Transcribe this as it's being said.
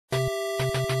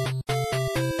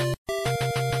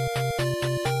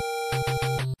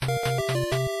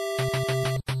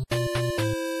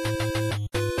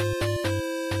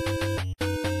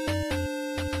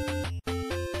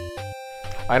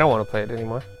I don't want to play it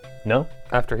anymore. No?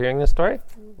 After hearing this story,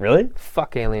 Really?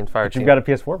 fuck Aliens Fireteam. You've got a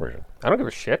PS4 version. I don't give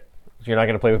a shit. You're not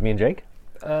going to play with me and Jake?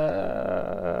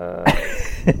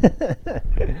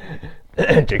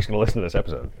 Jake's going to listen to this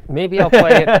episode. Maybe I'll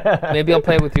play it. Maybe I'll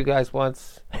play it with you guys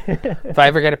once. If I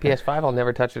ever get a PS5, I'll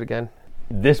never touch it again.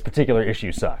 This particular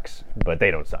issue sucks, but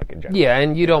they don't suck in general. Yeah,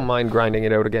 and you don't mind grinding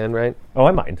it out again, right? Oh,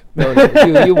 I mind. No,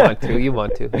 you want to. You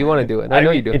want to. You want to do it. I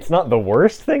know you do. It's not the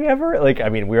worst thing ever. Like, I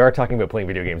mean, we are talking about playing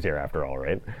video games here after all,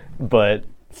 right? But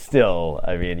still,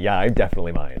 I mean, yeah, I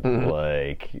definitely mind.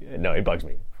 Like, no, it bugs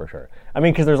me for sure. I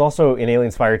mean, because there's also in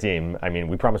Aliens Fireteam. I mean,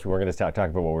 we promised we weren't going to talk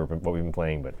about what we've been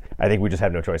playing, but I think we just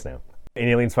have no choice now. In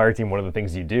Aliens Fireteam, one of the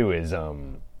things you do is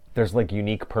there's like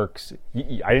unique perks.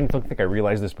 I didn't think I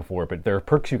realized this before, but there are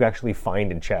perks you can actually find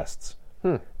in chests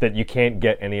that you can't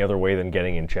get any other way than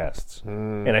getting in chests.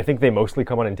 And I think they mostly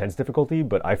come on intense difficulty,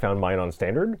 but I found mine on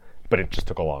standard, but it just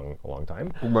took a long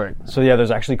time. Right. So yeah, there's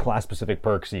actually class-specific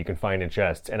perks that you can find in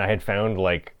chests, and I had found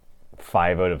like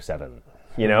 5 out of 7,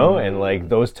 you know? And like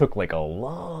those took like a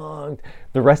long...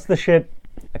 The rest of the shit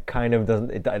kind of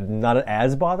doesn't... not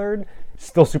as bothered.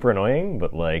 Still super annoying,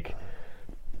 but like...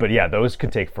 But yeah, those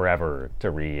could take forever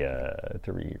to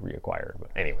reacquire. But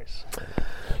anyways,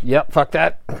 Yep, fuck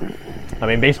that. I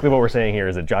mean, basically what we're saying here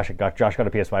is that Josh got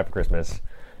a PS5 for Christmas.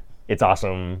 It's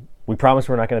awesome. We promise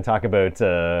we're not going to talk about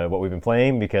what we've been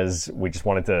playing because we just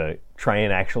wanted to try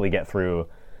and actually get through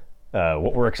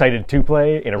what we're excited to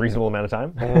play in a reasonable amount of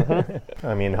time.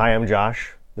 I mean, hi, I'm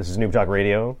Josh. This is Noob Talk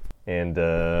Radio, and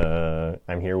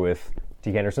I'm here with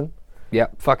Teague Henderson.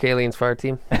 Yep, fuck Aliens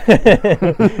Fireteam.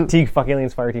 Teague, fuck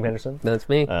Aliens Fireteam Henderson. That's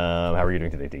me. How are you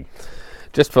doing today, Teague?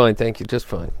 Just fine, thank you. Just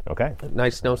fine. Okay.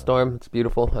 Nice snowstorm. It's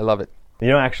beautiful. I love it. You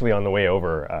know, actually, on the way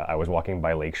over, I was walking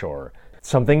by Lakeshore.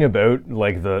 Something about,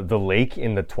 like, the lake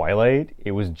in the twilight,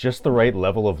 it was just the right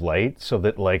level of light so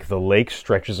that, like, the lake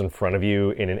stretches in front of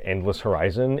you in an endless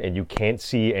horizon and you can't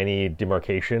see any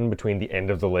demarcation between the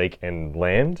end of the lake and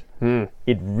land.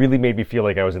 It really made me feel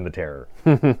like I was in the Terror.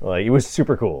 Like, it was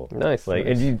super cool. Nice. Like,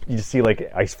 nice. and you just see,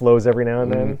 like, ice flows every now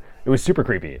and then. It was super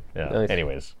creepy. Yeah. Nice.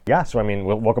 Anyways. Yeah, so, I mean,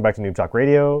 welcome back to Noob Talk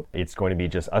Radio. It's going to be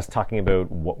just us talking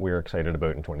about what we're excited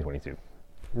about in 2022.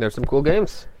 There's some cool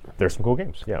games. There's some cool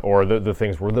games, yeah. Or the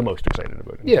things we're the most excited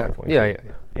about. Yeah.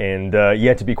 And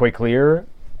to be quite clear,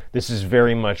 this is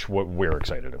very much what we're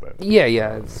excited about.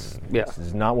 Yeah. This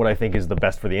is not what I think is the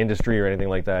best for the industry or anything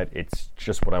like that. It's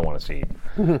just what I want to see.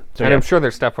 So, And I'm sure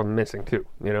there's stuff I'm missing too.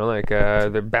 You know, like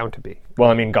they're bound to be. Well,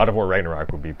 I mean, God of War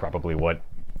Ragnarok would be probably what,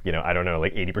 you know, I don't know,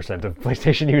 like 80% of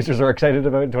PlayStation users are excited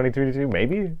about in 2022,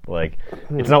 maybe? Like,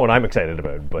 it's not what I'm excited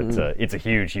about, but it's a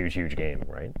huge game,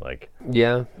 right? Like,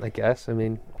 Yeah, I guess. I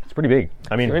mean, it's pretty big.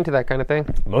 I mean, you're into that kind of thing.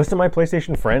 most of my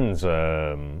PlayStation friends,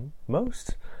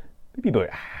 maybe about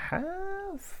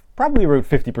half, probably about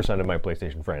 50% of my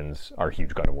PlayStation friends are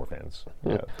huge God of War fans.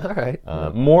 Yeah. All right.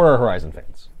 More are Horizon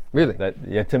fans. Really?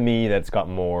 To me, that's got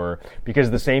more, because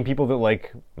the same people that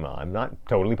like, well, I'm not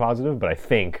totally positive, but I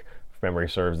think, if memory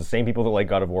serves, the same people that like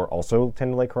God of War also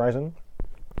tend to like Horizon.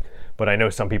 But I know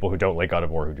some people who don't like God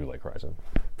of War who do like Horizon.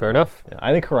 Fair enough. Yeah,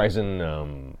 I think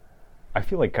Horizon, I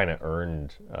feel like kind of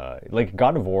earned, like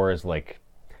God of War is like,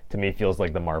 to me, feels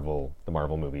like the Marvel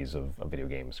movies of video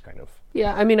games, kind of.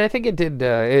 Yeah, I mean, I think it did.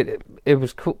 It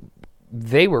was cool.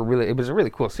 It was a really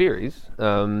cool series.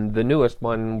 The newest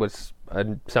one was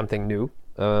something new,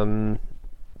 so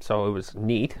it was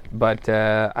neat. But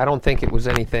I don't think it was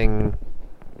anything,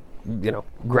 you know,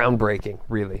 groundbreaking,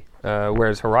 really.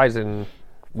 Whereas Horizon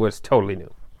was totally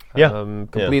new. Yeah.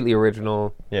 Completely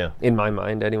original. Yeah. In my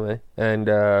mind, anyway. And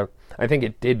I think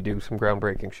it did do some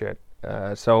groundbreaking shit.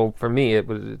 So for me,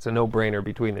 it's a no-brainer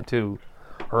between the two.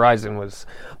 Horizon was,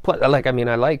 I like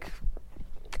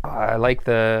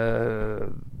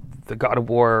the God of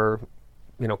War,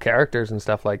 you know, characters and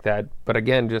stuff like that. But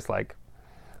again, just like,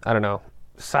 I don't know,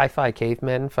 sci-fi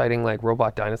cavemen fighting like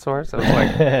robot dinosaurs. I was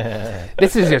like,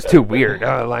 this is just too weird.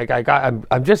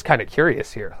 I'm just kind of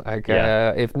curious here. Like,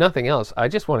 if nothing else, I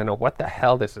just want to know what the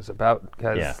hell this is about,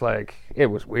 because like it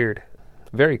was weird.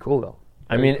 Very cool though.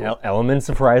 I mean, elements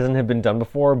of Horizon have been done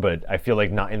before, but I feel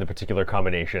like not in the particular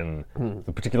combination,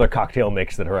 the particular cocktail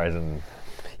mix that Horizon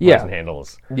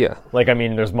handles. Yeah. Like, I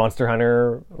mean, there's Monster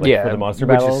Hunter for the monster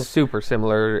battles. Which is super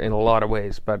similar in a lot of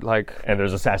ways, but like... And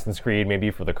there's Assassin's Creed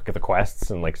maybe for the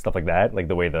quests and like stuff like that, like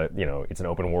the way that, you know, it's an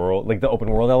open world, like the open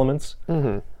world elements.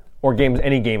 Mm-hmm. Or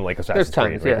any game like Assassin's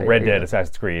Creed, right? Red Dead,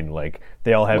 Assassin's Creed, like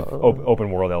they all have open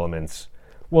world elements.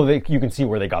 Well, you can see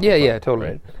where they got them from. Yeah,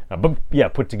 totally. Right?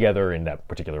 But put together in that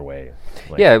particular way.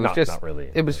 Like, it was not really.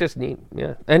 It was just neat,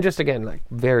 yeah. And just, again, like,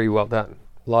 very well done.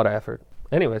 A lot of effort.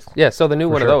 Anyways, so the new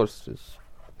one of those is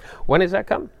When does that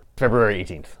come? February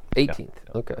 18th. 18th.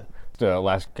 Okay. The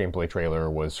last gameplay trailer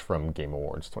was from Game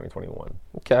Awards 2021.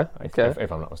 Okay.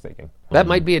 If I'm not mistaken. That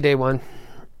might be a day one.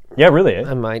 Yeah, really?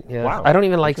 I might, yeah. Wow. I don't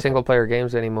even like single-player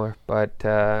games anymore, but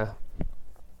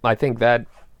I think that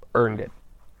earned it.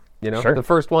 You know? Sure. The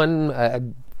first one,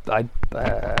 what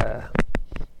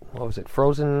was it?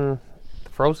 Frozen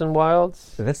Wilds?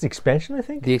 So that's the expansion, I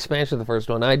think? The expansion of the first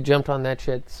one. I jumped on that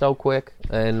shit so quick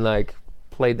and, like,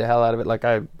 played the hell out of it. Like,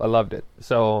 I loved it.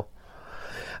 So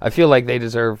I feel like they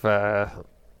deserve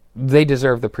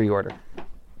the pre-order.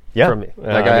 Yeah. From me.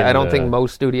 Like, I don't think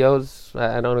most studios,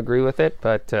 I don't agree with it,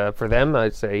 but for them,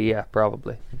 I'd say, yeah,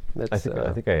 probably. That's,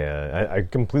 I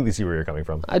completely see where you're coming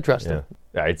from. I trust it.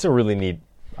 Yeah, it's a really neat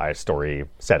story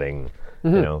setting. You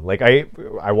know, like I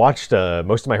watched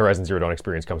most of my Horizon Zero Dawn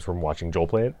experience comes from watching Joel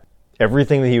play it.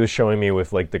 Everything that he was showing me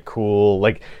with like the cool,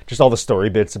 like just all the story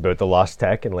bits about the lost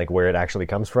tech and like where it actually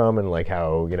comes from and like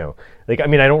how, you know, like, I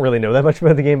mean, I don't really know that much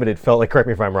about the game, but it felt like, correct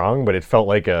me if I'm wrong, but it felt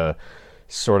like a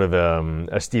sort of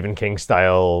a Stephen King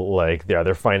style, like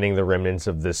they're finding the remnants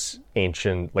of this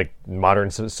ancient, like modern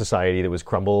society that was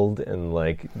crumbled and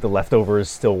like the leftovers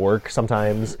still work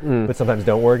sometimes, but sometimes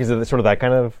don't work. Is it sort of that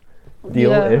kind of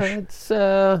deal-ish? Yeah, it's,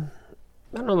 I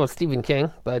don't know about Stephen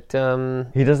King, but...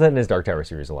 he does that in his Dark Tower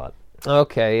series a lot.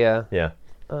 Okay, yeah. Yeah.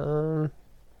 I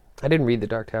didn't read the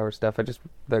Dark Tower stuff.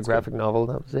 The graphic novel,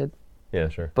 that was it. Yeah,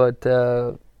 sure. But,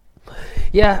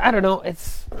 yeah, I don't know.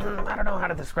 I don't know how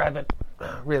to describe it,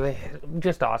 really.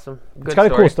 Just awesome. Good It's got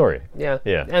story. a cool story. Yeah.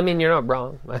 Yeah. I mean, you're not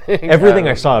wrong. Everything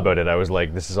I saw about it, I was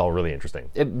like, this is all really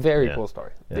interesting. Very cool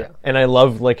story. Yeah. And I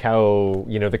love like how,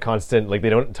 you know, the constant, like they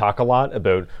don't talk a lot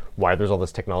about why there's all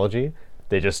this technology.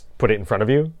 They just put it in front of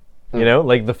you. You know,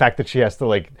 like the fact that she has to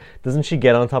like, doesn't she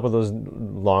get on top of those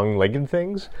long-legged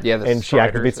things? Yeah, the and she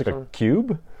striders activates like or a something.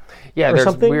 cube. Yeah, Or there's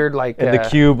something, weird like... and the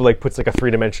cube like puts like a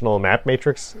three-dimensional map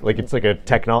matrix, like it's like a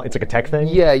tech thing.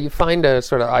 Yeah, you find a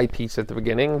sort of eyepiece at the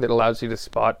beginning that allows you to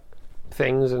spot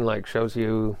things and like shows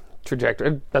you trajectory.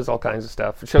 It does all kinds of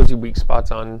stuff. It shows you weak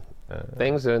spots on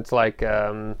things, and it's like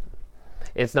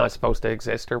it's not supposed to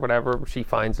exist or whatever. But she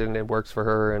finds it and it works for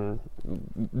her, and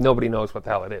nobody knows what the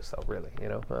hell it is, though. Really, you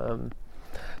know.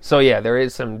 So yeah, there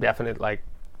is some definite like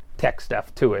tech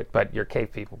stuff to it, but you're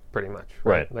cave people pretty much,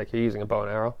 Right. Like you're using a bow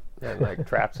and arrow and like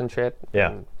traps and shit.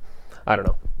 Yeah. And I don't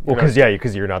know. Well,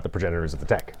 because you're not the progenitors of the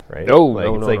tech, right? No, like,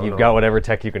 no, it's no, like no, you've no. got whatever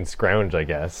tech you can scrounge, I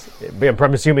guess. But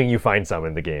I'm assuming you find some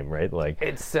in the game, right? Like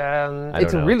It's a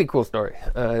know. really cool story.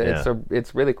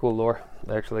 It's really cool lore,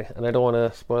 actually, and I don't want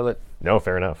to spoil it. no,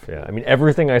 fair enough. Yeah, I mean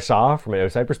everything I saw from an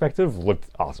outside perspective looked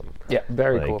awesome. Yeah,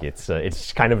 very Like cool.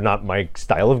 it's kind of not my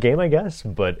style of game, I guess,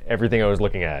 but everything I was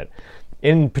looking at,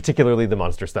 in particularly the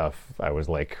monster stuff, I was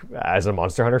like, as a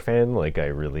Monster Hunter fan, like I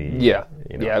really, Yeah,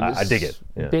 you know, yeah. I dig it.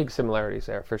 Yeah. Big similarities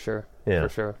there for sure. Yeah. For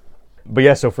sure. But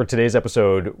yeah, so for today's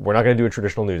episode, we're not going to do a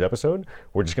traditional news episode.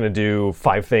 We're just going to do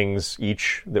 5 things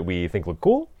each that we think look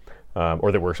cool,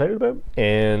 or that we're excited about,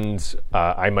 and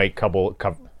I might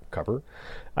cover.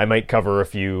 I might cover a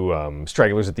few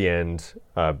stragglers at the end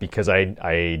because I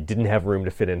didn't have room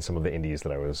to fit in some of the indies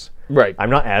that I was. Right.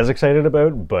 I'm not as excited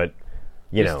about, but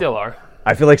you know, still are.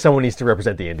 I feel like someone needs to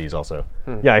represent the indies also.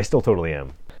 Yeah, I still totally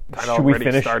am. Should we already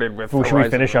finish? started with should we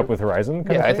Horizon, finish right? up with Horizon?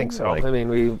 kind Yeah, of I thing? think so. Like- I mean,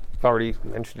 we've already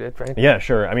mentioned it, right? yeah,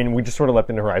 sure. I mean, we just sort of leapt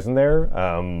into Horizon there,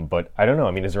 but I don't know.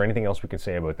 I mean, is there anything else we could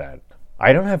say about that?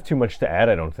 I don't have too much to add,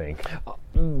 I don't think.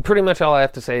 Pretty much all I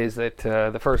have to say is that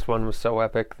the first one was so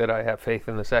epic that I have faith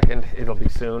in the second. It'll be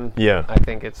soon. Yeah. I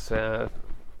think it's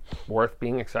worth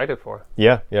being excited for.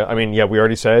 Yeah. I mean, yeah, we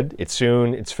already said it's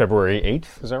soon. It's February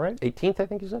 8th. Is that right? 18th, I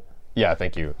think you said? Yeah,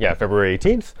 thank you. Yeah, February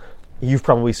 18th. You've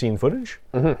probably seen footage.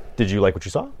 Mm-hmm. Did you like what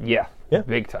you saw? Yeah. Yeah.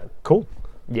 Big time. Cool.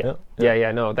 Yeah.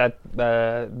 No, that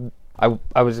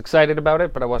I was excited about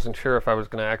it, but I wasn't sure if I was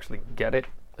going to actually get it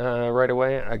right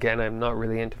away. Again, I'm not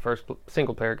really into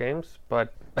single player games,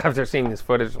 but after seeing this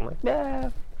footage, I'm like, yeah,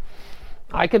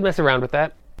 I could mess around with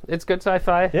that. It's good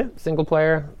sci-fi. Yeah. Single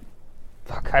player.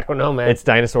 Fuck, I don't know, man. It's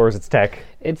dinosaurs. It's tech.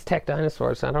 It's tech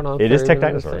dinosaurs. I don't know. If It is they're tech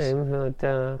even the dinosaurs. same,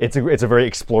 but, It's a very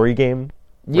explory game.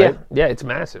 yeah, right? yeah, it's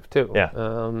massive too. Yeah.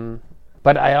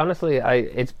 But I honestly,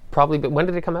 it's probably. When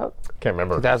did it come out? Can't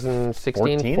remember.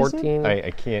 2016, 14.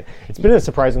 I can't. It's been a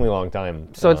surprisingly long time.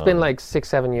 So it's been like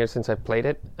 6-7 years since I've played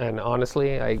it, and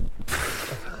honestly, I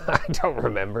don't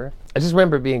remember. I just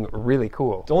remember it being really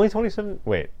cool. It's only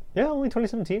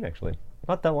 2017 actually.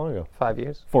 Not that long ago. 5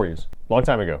 years. 4 years. Long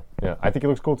time ago. Yeah, I think it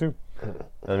looks cool too.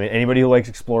 I mean, anybody who likes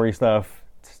exploring stuff,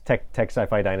 tech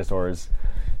sci-fi dinosaurs,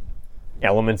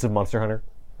 elements of Monster Hunter,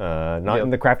 not Yep. in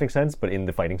the crafting sense, but in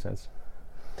the fighting sense.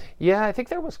 Yeah, I think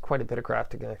there was quite a bit of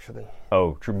crafting actually.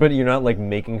 Oh, true. But you're not like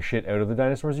making shit out of the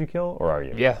dinosaurs you kill, or are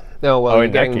you? Yeah. No, well, Oh, you're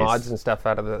in that getting case- mods and stuff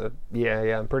out of the.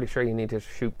 Yeah. I'm pretty sure you need to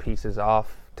shoot pieces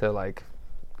off to like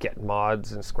get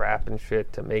mods and scrap and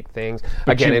shit to make things.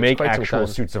 But Again, you it's make quite some actual time.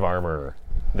 suits of armor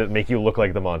that make you look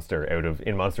like the monster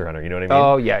in Monster Hunter. You know what I mean?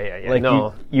 Oh yeah. Like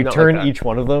no, you not turn like that. each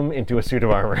one of them into a suit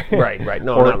of armor. Right.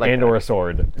 No, or, not like and that. or a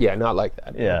sword. Yeah, not like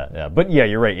that. Yeah. But yeah,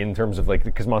 you're right in terms of like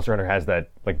because Monster Hunter has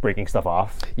that like breaking stuff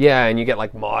off. Yeah, and you get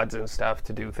like mods and stuff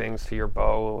to do things to your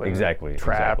bow. And Exactly,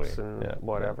 Traps exactly. and Yeah.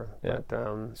 whatever. Yeah.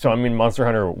 But So I mean, Monster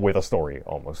Hunter with a story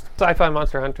almost. sci-fi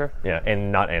Monster Hunter. Yeah,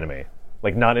 and not anime.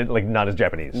 Like not as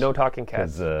Japanese. No talking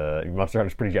cats. Because Monster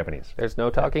Hunter's pretty Japanese. There's no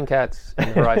talking cats in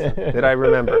Horizon that I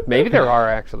remember. Maybe there are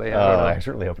actually. I don't know. I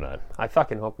certainly hope not. I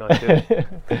fucking hope not too.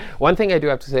 One thing I do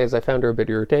have to say is I found her a bit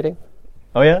irritating.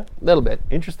 Oh yeah, A little bit.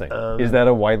 interesting. Is that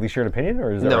a widely shared opinion,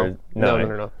 or is there?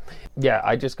 No. Yeah,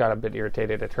 I just got a bit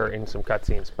irritated at her in some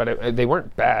cutscenes, but they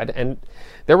weren't bad, and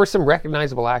there were some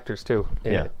recognizable actors too.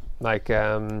 In Yeah. it. Like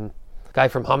guy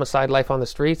from Homicide: Life on the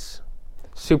Streets,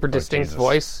 super distinct Jesus.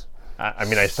 voice. I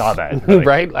mean, I saw that. Like,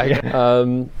 Right? Like,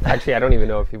 actually, I don't even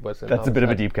know if he was in That's a bit of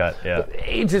a Homicide. deep cut. Yeah.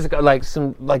 Ages ago,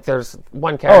 there's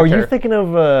one character. Oh, are you thinking of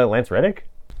Lance Reddick?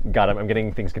 God, I'm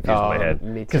getting things confused in my head.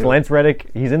 me Because too. Lance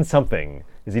Reddick, he's in something.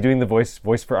 Is he doing the voice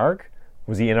for Ark?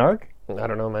 Was he in Ark? I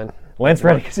don't know, man. Lance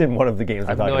Reddick is in one of the games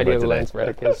I I'm have talking no idea about who today. Lance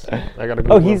Reddick is. I gotta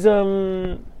Oh, Google he's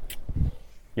him.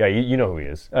 Yeah, you know who he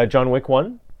is. John Wick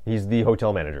 1. He's the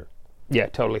hotel manager. Yeah,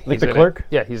 totally. Like He's the in clerk? It.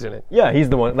 Yeah, he's in it. Yeah, he's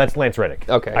the one. That's Lance Reddick.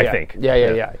 Okay, I yeah. think.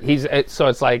 Yeah. So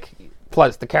it's like,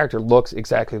 plus the character looks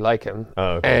exactly like him,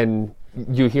 Oh, okay. and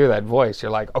you hear that voice, you're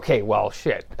like, okay, well,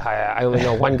 shit. I only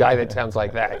know one guy that sounds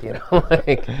like that, you know?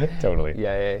 Like, Totally.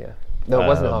 yeah. No, it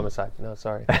wasn't Homicide. No,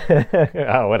 sorry.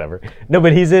 Oh, whatever. No,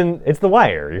 but he's in. It's The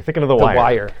Wire. You're thinking of The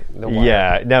Wire. The Wire.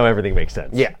 Yeah. Now everything makes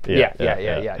sense. Yeah.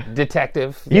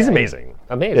 Detective. He's yeah, amazing.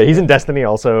 Amazing. Yeah, he's in Destiny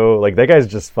also. Like that guy's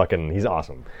just fucking. He's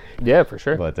awesome. Yeah, for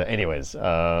sure. But anyways,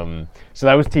 so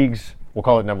that was Teague's. We'll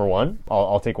call it number one.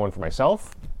 I'll take one for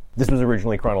myself. This was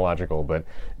originally chronological, but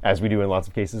as we do in lots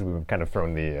of cases, we've kind of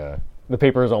thrown the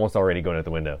paper is almost already going out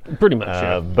the window. Pretty much,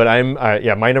 yeah. But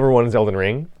my number one is Elden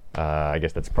Ring. I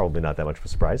guess that's probably not that much of a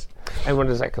surprise. And when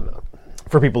does that come out?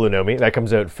 For people who know me, that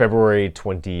comes out February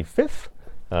 25th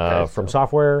from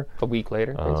Software. A week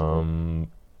later, basically.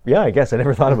 Yeah, I guess I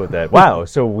never thought about that. Wow,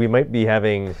 so we might be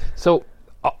having... So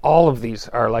all of these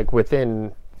are like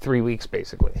within 3 weeks,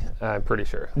 basically. I'm pretty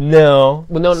sure. No.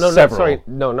 Well, no, several. sorry,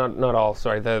 no, not all.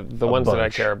 Sorry, the ones that I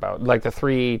bunch. care about, like the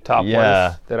 3 top Yeah.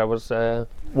 ones that I was.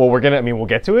 Well, we'll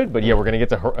get to it, but yeah, we're gonna get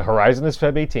to Horizon is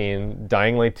Feb 18.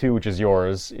 Dying Light 2, which is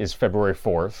yours, is February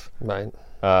 4th. Right.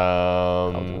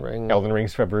 Elden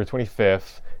Ring's February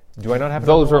 25th. Do I not have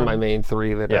Those another were one? my main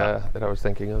 3 that that I was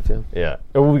thinking of. Yeah. Yeah.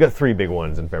 Oh, well, we got 3 big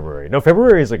ones in February. No,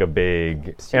 February is like a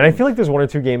big... And I feel like there's 1 or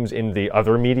 2 games in the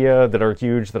other media that are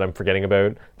huge that I'm forgetting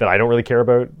about, that I don't really care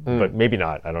about, but maybe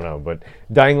not. I don't know. But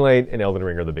Dying Light and Elden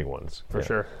Ring are the big ones. For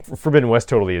sure. Forbidden West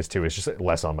totally is too. It's just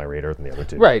less on my radar than the other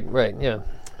 2. Right. Yeah.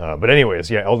 But anyways,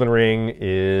 yeah, Elden Ring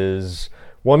is...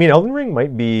 Well, I mean, Elden Ring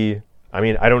might be... I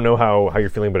mean, I don't know how you're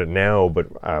feeling about it now, but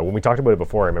when we talked about it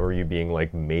before, I remember you being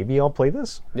like, maybe I'll play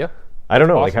this? Yeah. I don't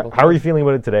know. Like, possible. how are you feeling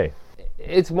about it today?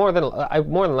 It's more than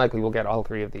likely we'll get all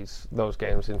 3 of those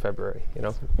games in February. You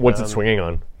know. What's it swinging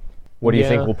on? What do you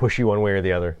think yeah. will push you one way or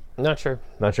the other? Not sure.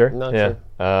 Not sure? Not yeah.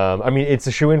 sure. I mean, it's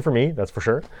a shoe-in for me, that's for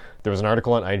sure. There was an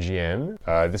article on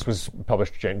IGN. This was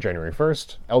published January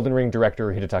 1st. Elden Ring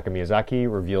director Hidetaka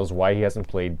Miyazaki reveals why he hasn't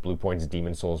played Blue Point's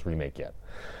Demon Souls remake yet.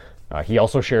 He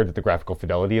also shared that the graphical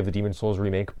fidelity of the Demon Souls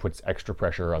remake puts extra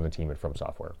pressure on the team at From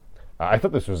Software. I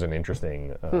thought this was an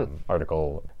interesting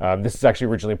article. This is actually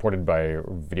originally reported by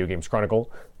Video Games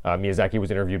Chronicle. Miyazaki was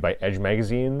interviewed by Edge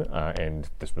Magazine, and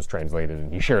this was translated,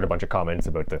 and he shared a bunch of comments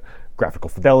about the graphical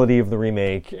fidelity of the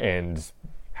remake and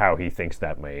how he thinks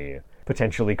that may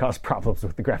potentially cause problems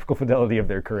with the graphical fidelity of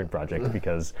their current project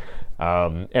because,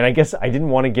 and I guess I didn't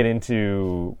want to get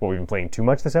into what we've been playing too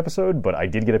much this episode, but I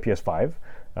did get a PS5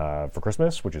 for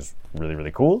Christmas, which is really,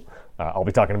 really cool. I'll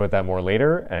be talking about that more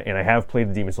later, and I have played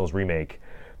the Demon's Souls remake,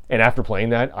 and after playing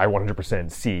that, I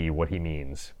 100% see what he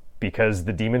means, because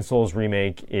the Demon's Souls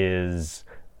remake is,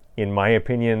 in my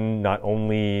opinion, not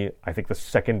only, I think, the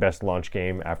second best launch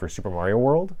game after Super Mario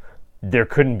World. There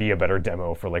couldn't be a better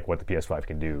demo for like what the PS5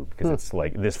 can do, because it's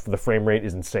like this. The frame rate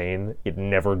is insane. It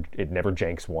never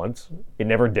janks once. It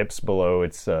never dips below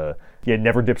it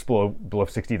never dips below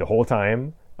 60 the whole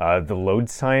time. The load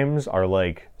times are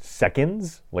like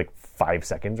seconds, like 5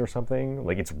 seconds or something.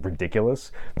 Like, it's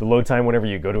ridiculous. The load time whenever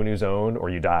you go to a new zone or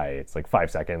you die, it's like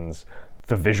 5 seconds.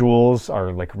 The visuals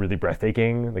are like really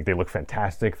breathtaking. Like they look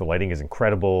fantastic. The lighting is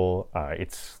incredible.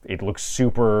 It looks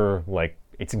super like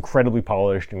it's incredibly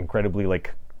polished, incredibly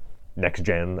like next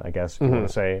gen, I guess if you want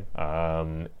to say.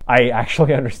 I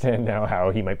actually understand now how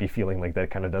he might be feeling like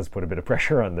that kind of does put a bit of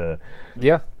pressure on the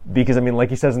because I mean, like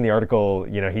he says in the article,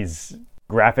 you know, his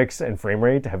graphics and frame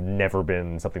rate have never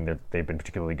been something that they've been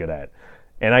particularly good at.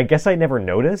 And I guess I never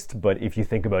noticed, but if you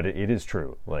think about it, it is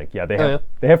true. Like, yeah,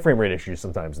 they have frame rate issues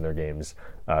sometimes in their games.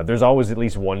 There's always at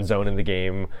least one zone in the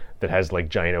game that has like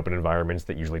giant open environments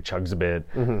that usually chugs a bit.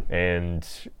 And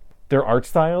their art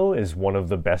style is one of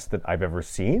the best that I've ever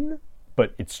seen.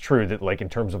 But it's true that like in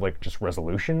terms of like just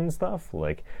resolution and stuff,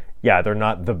 like, yeah, they're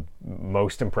not the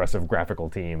most impressive graphical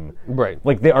team. Right.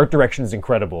 Like the art direction is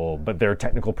incredible, but their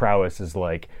technical prowess is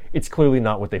like, it's clearly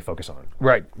not what they focus on.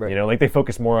 Right. You know, like they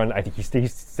focus more on, I think he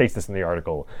states this in the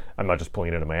article, I'm not just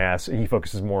pulling it out of my ass, he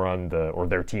focuses more on or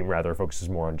their team rather, focuses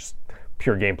more on just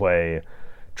pure gameplay,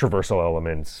 traversal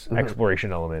elements,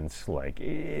 exploration elements. Like,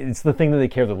 it's the thing that they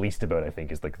care the least about, I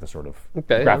think, is like the sort of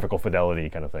graphical fidelity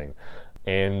kind of thing.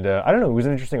 And I don't know, it was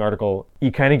an interesting article.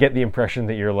 You kind of get the impression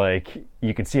that you're like,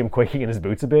 you can see him quaking in his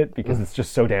boots a bit because it's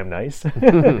just so damn nice.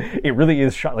 It really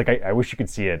is shot. Like, I wish you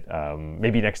could see it.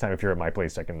 Maybe next time if you're at my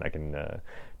place, I can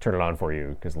turn it on for you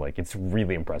because like it's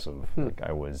really impressive. Like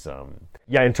I was,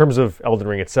 in terms of Elden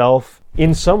Ring itself,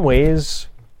 in some ways,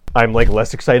 I'm like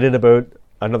less excited about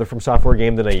another From Software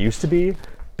game than I used to be,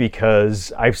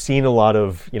 because I've seen a lot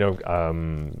of, you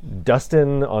know,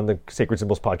 Dustin on the Sacred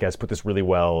Symbols podcast put this really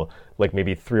well, like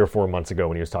maybe 3 or 4 months ago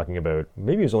when he was talking about,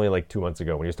 maybe it was only like 2 months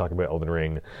ago when he was talking about Elden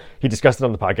Ring. He discussed it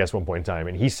on the podcast one point in time,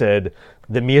 and he said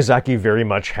that Miyazaki very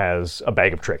much has a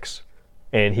bag of tricks,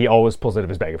 and he always pulls out of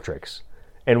his bag of tricks.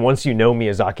 And once you know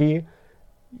Miyazaki,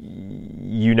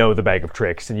 you know the bag of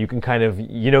tricks, and you can kind of,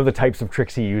 you know the types of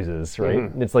tricks he uses,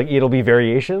 right? It's like, it'll be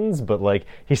variations, but like,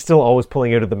 he's still always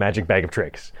pulling out of the magic bag of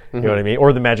tricks, you know what I mean?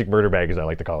 Or the magic murder bag, as I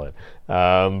like to call it.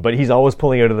 But he's always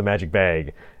pulling out of the magic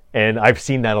bag, and I've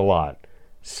seen that a lot.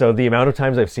 So the amount of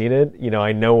times I've seen it, you know,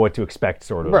 I know what to expect,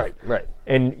 sort of. Right.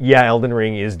 And yeah, Elden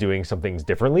Ring is doing some things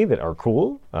differently that are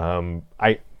cool.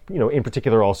 You know, in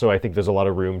particular also, I think there's a lot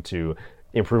of room to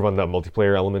improve on the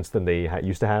multiplayer elements than they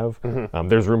used to have.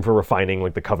 There's room for refining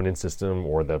like the Covenant system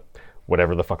or the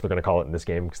whatever the fuck they're going to call it in this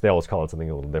game, because they always call it something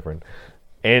a little different.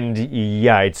 And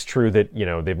yeah, it's true that, you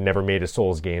know, they've never made a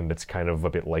Souls game that's kind of a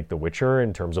bit like The Witcher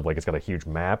in terms of like it's got a huge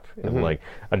map and like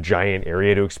a giant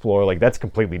area to explore. Like that's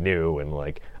completely new, and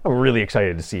like I'm really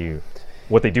excited to see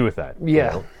what they do with that.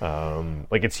 Yeah. You know?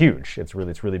 Like it's huge. It's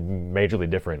really majorly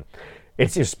different.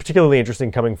 It's particularly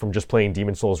interesting coming from just playing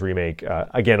Demon's Souls Remake.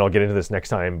 Again, I'll get into this next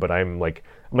time, but I'm like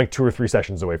 2 or 3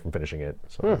 sessions away from finishing it,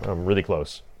 so I'm really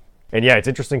close. And yeah, it's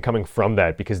interesting coming from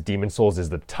that because Demon's Souls is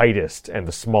the tightest and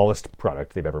the smallest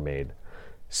product they've ever made.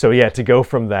 So yeah, to go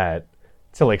from that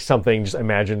to like something, just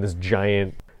imagine this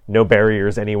giant, no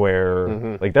barriers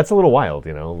anywhere. Like that's a little wild,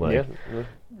 you know? Like,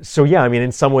 so yeah, I mean,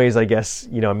 in some ways, I guess,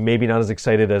 you know, I'm maybe not as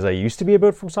excited as I used to be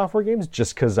about From Software games,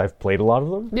 just because I've played a lot of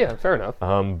them. Yeah, fair enough.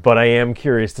 But I am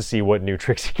curious to see what new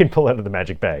tricks he can pull out of the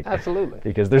magic bag. Absolutely.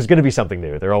 Because there's going to be something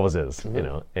new. There always is, you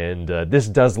know. And this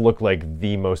does look like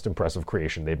the most impressive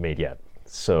creation they've made yet.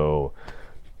 So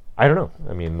I don't know.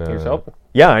 I mean, here's hope.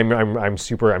 Yeah, I'm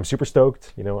super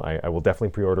stoked. You know, I will definitely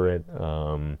pre-order it.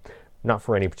 Not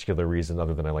for any particular reason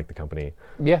other than I like the company.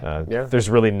 Yeah. There's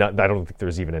really not. I don't think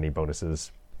there's even any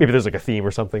bonuses. Maybe there's like a theme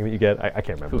or something that you get. I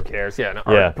can't remember. Who cares? Yeah, an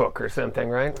art book or something,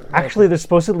 right? Actually, there's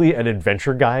supposedly an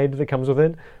adventure guide that comes with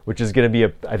it, which is going to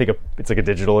be it's like a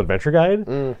digital adventure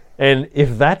guide. And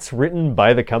if that's written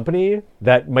by the company,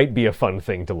 that might be a fun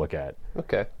thing to look at.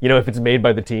 Okay. You know, if it's made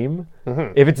by the team.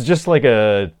 If it's just like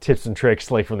a tips and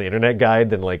tricks like from the internet guide,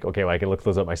 then like, okay, well, I can look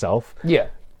those up myself. Yeah.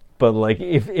 But like,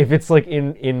 if it's like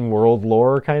in world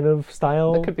lore kind of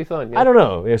style, that could be fun. Yeah. I don't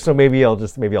know. So maybe I'll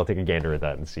take a gander at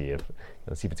that and see if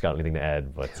it's got anything to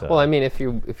add. But well, I mean, if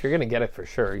you're gonna get it for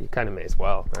sure, you kind of may as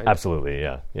well, right? Absolutely,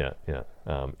 yeah.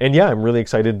 And yeah, I'm really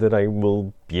excited that I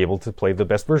will be able to play the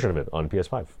best version of it on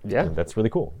PS5. Yeah, and that's really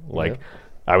cool. Like,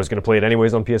 I was gonna play it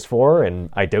anyways on PS4,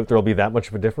 and I doubt there'll be that much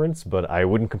of a difference. But I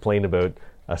wouldn't complain about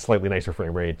a slightly nicer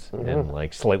frame rate and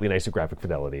like slightly nicer graphic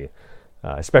fidelity.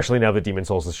 Especially now that Demon's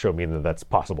Souls has shown me that that's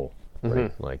possible.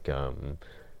 Right? Like,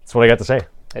 that's what I got to say.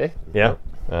 Hey. Yeah.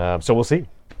 So we'll see.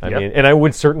 I mean, and I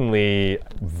would certainly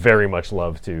very much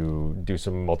love to do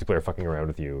some multiplayer fucking around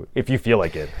with you if you feel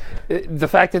like it. The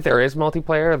fact that there is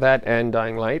multiplayer, that and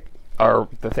Dying Light, are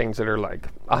the things that are like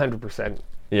 100%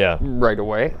 right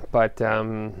away. But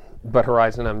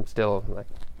Horizon, I'm still like,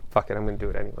 fuck it, I'm going to do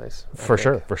it anyways. For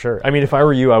sure. I mean, if I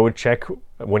were you, I would check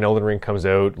when Elden Ring comes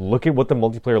out, look at what the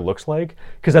multiplayer looks like,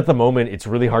 because at the moment it's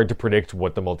really hard to predict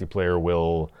what the multiplayer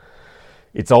will.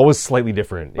 It's always slightly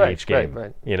different in each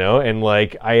game, you know? And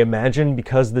like, I imagine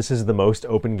because this is the most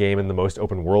open game and the most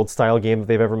open world style game that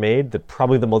they've ever made, that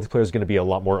probably the multiplayer is going to be a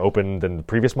lot more open than the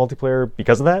previous multiplayer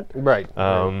because of that. Right.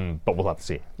 But we'll have to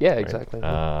see. Yeah, right? exactly.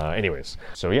 Anyways,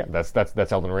 so yeah,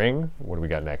 that's Elden Ring. What do we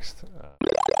got next?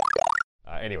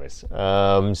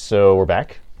 So we're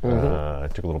back. Took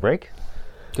a little break.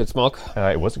 Good smoke.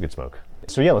 It was a good smoke.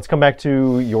 So yeah, let's come back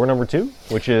to your number 2,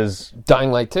 which is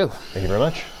Dying Light 2. Thank you very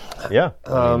much. Yeah,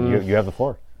 you have the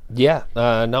floor. Yeah,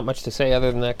 not much to say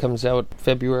other than that comes out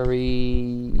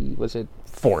February, was it?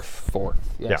 4th.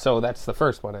 Yeah, so that's the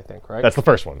first one, I think, right? That's the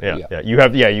first one, yeah. You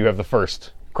have the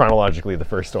first, chronologically the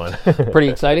first one. Pretty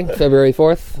exciting. February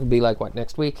 4th will be like, what,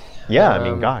 next week? Yeah, I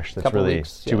mean, gosh, that's really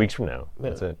weeks, 2 weeks from now.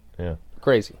 That's it, yeah.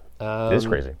 Crazy. It is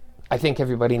crazy. I think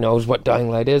everybody knows what Dying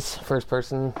Light is.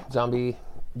 First-person zombie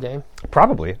game.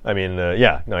 Probably. I mean,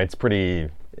 it's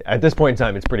pretty... At this point in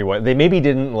time, it's pretty wide. They maybe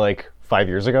didn't like 5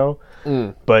 years ago,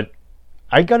 but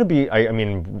I gotta be. I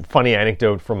mean, funny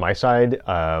anecdote from my side.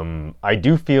 I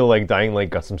do feel like Dying Light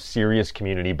got some serious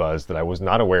community buzz that I was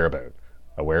not aware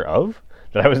of.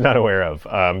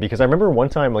 Because I remember one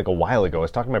time, like a while ago, I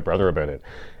was talking to my brother about it,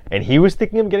 and he was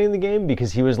thinking of getting the game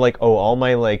because he was like, "Oh, all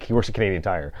my he works at Canadian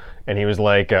Tire, and he was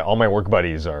like, all my work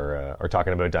buddies are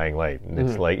talking about Dying Light, and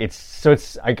it's like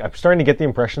I'm starting to get the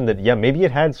impression that maybe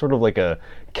it had sort of like a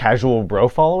casual bro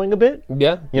following a bit,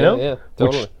 yeah, totally.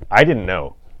 Which I didn't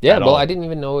know. Yeah, well, I didn't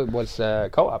even know it was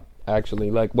co-op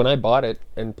actually. Like when I bought it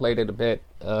and played it a bit,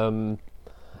 I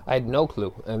had no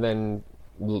clue, and then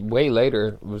way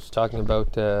later was talking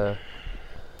with a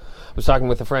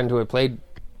friend who had played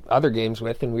other games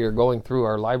with, and we were going through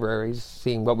our libraries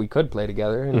seeing what we could play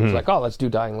together, and he was like, "Oh, let's do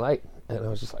Dying Light," and I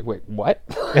was just like, "Wait, what?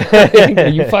 Are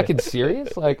you fucking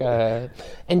serious?" Like, and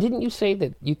didn't you say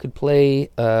that you could play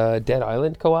Dead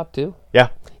Island co-op too? Yeah,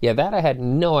 that I had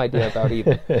no idea about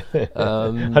either.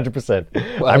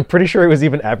 100%. Well, I'm pretty sure it was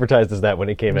even advertised as that when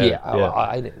it came out. Well,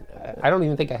 I don't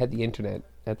even think I had the internet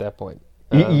at that point.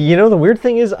 You know, the weird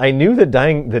thing is, I knew that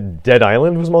Dead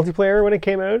Island was multiplayer when it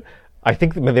came out. I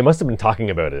think they must have been talking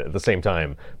about it at the same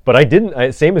time. But I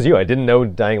didn't, same as you, I didn't know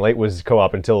Dying Light was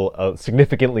co-op until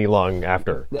significantly long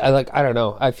after. I don't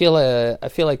know. I feel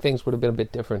like things would have been a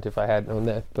bit different if I had known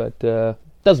that, but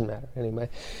doesn't matter anyway.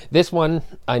 This one,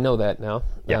 I know that now.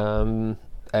 Yeah. And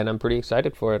I'm pretty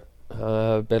excited for it.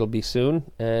 Bet it'll be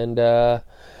soon. And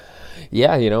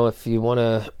if you want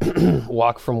to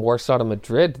walk from Warsaw to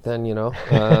Madrid, then,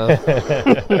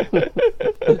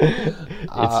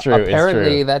 it's true.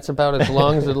 Apparently, that's about as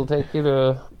long as it'll take you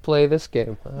to play this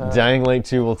game. Dying Light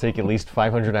 2 will take at least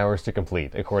 500 hours to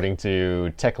complete, according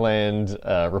to Techland,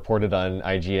 reported on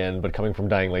IGN, but coming from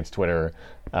Dying Light's Twitter.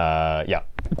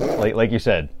 Like you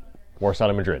said, Warsaw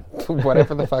to Madrid.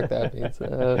 Whatever the fuck that means.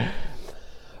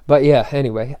 But yeah,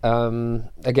 anyway,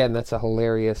 again, that's a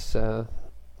hilarious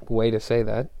way to say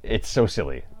that. It's so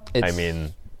silly.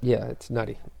 Yeah, it's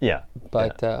nutty. Yeah.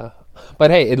 But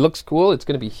hey, it looks cool. It's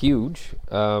going to be huge.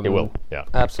 It will. Yeah.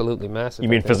 Absolutely massive. You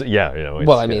mean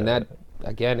that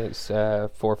again is 4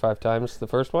 or 5 times the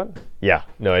first one. Yeah.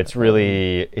 No, it's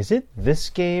really. Is it this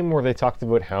game where they talked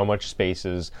about how much space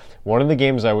is? One of the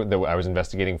games that I was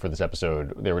investigating for this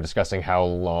episode, they were discussing how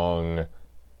long.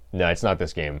 No, it's not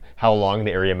this game. How long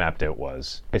the area mapped out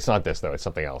was. It's not this though. It's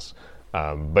something else.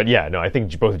 But yeah, no, I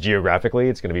think both geographically,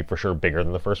 it's going to be for sure bigger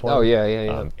than the first one. Oh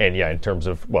yeah. And yeah, in terms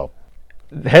of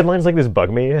headlines like this bug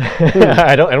me.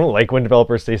 I don't like when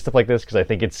developers say stuff like this because I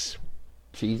think it's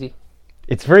cheesy.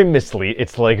 It's very misleading.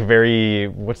 It's like very,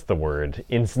 what's the word?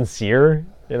 Insincere.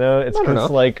 You know, it's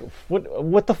like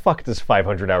what the fuck does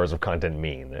 500 hours of content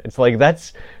mean? It's like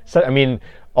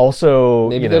also,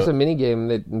 maybe there's a mini game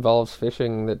that involves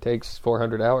fishing that takes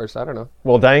 400 hours. I don't know.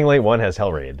 Well, Dying Light 1 has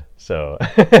Hell Raid, so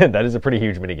that is a pretty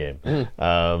huge mini game.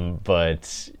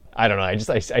 But I don't know. I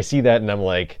see that and I'm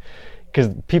like, because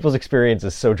people's experience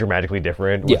is so dramatically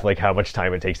different with like how much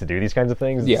time it takes to do these kinds of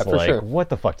things. Yeah, it's for like, sure. What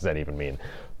the fuck does that even mean?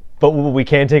 But what we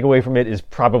can take away from it is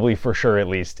probably for sure at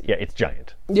least, it's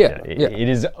giant. It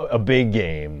is a big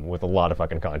game with a lot of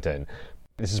fucking content.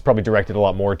 This is probably directed a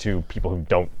lot more to people who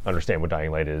don't understand what Dying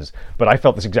Light is, but I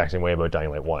felt this exact same way about Dying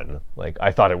Light 1. Like,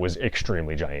 I thought it was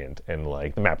extremely giant, and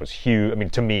like, the map was huge. I mean,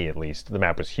 to me at least, the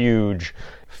map was huge,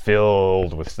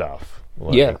 filled with stuff.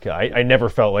 Like, I never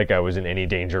felt like I was in any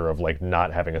danger of like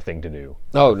not having a thing to do.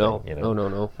 Oh no,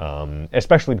 no.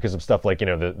 Especially because of stuff like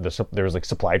there was like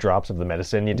supply drops of the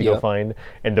medicine you had to go find,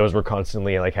 and those were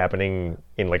constantly like happening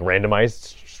in like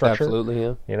randomized structure. Absolutely,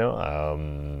 yeah.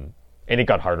 and it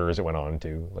got harder as it went on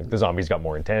too. Like the zombies got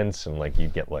more intense, and like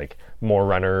you'd get like more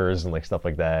runners and like stuff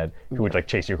like that who would like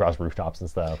chase you across rooftops and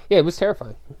stuff. Yeah, it was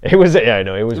terrifying. It was, yeah, I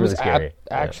know, it was really scary.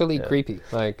 Actually creepy.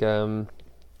 Like,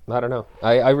 I don't know.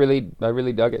 I really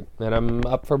dug it, and I'm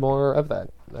up for more of that.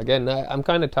 Again, I'm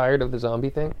kind of tired of the zombie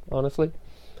thing, honestly.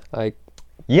 Like,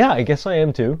 yeah, I guess I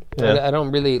am too. Yeah. I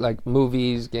don't really like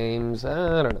movies, games.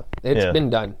 I don't know. It's been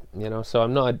done, so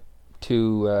I'm not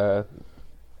too.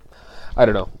 I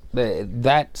don't know.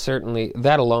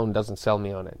 That alone doesn't sell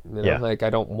me on it. Yeah. Like, I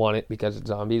don't want it because it's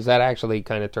zombies. That actually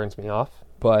kind of turns me off.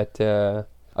 But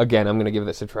again, I'm going to give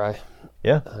this a try.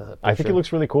 Yeah, I think it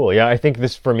looks really cool. Yeah, I think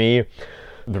this, for me,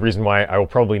 the reason why I will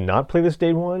probably not play this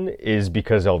day one is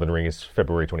because Elden Ring is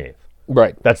February 28th.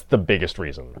 Right. That's the biggest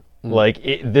reason. Like,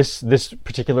 this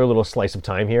particular little slice of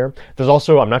time here. There's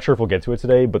also, I'm not sure if we'll get to it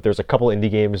today, but there's a couple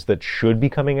indie games that should be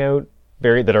coming out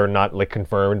that are not like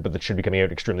confirmed, but that should be coming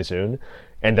out extremely soon,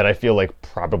 and that I feel like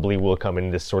probably will come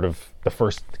in this sort of the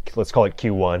first, let's call it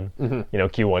Q1,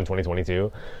 Q1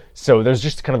 2022. So there's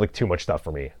just kind of like too much stuff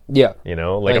for me. Yeah.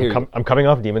 Like I'm coming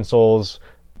off Demon's Souls.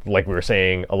 Like we were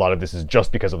saying, a lot of this is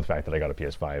just because of the fact that I got a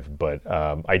PS5, but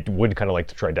I would kind of like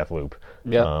to try Deathloop.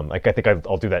 Yeah. Like I think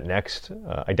I'll do that next.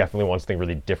 I definitely want something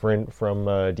really different from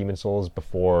Demon's Souls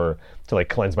to like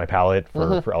cleanse my palate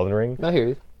for Elden Ring. I hear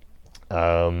you.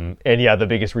 And yeah, the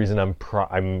biggest reason I'm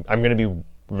going to be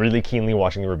really keenly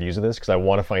watching the reviews of this, because I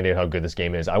want to find out how good this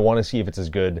game is. I want to see if it's as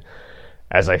good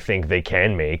as I think they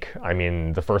can make. I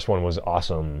mean, the first one was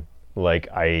awesome. Like,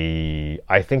 I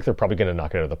think they're probably going to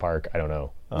knock it out of the park. I don't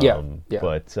know. Yeah.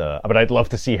 But I'd love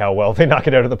to see how well they knock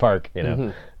it out of the park,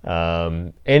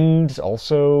 And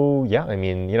also, yeah, I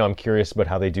mean, I'm curious about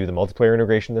how they do the multiplayer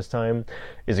integration this time.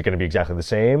 Is it going to be exactly the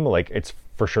same? Like, it's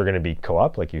for sure going to be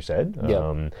co-op, like you said.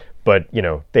 Yeah. But,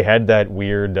 they had that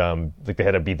weird, like they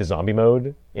had a beat the zombie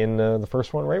mode in the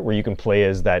first one, right? Where you can play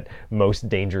as that most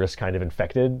dangerous kind of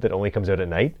infected that only comes out at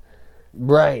night.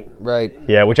 Right.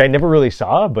 Yeah, which I never really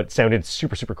saw, but sounded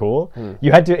super, super cool.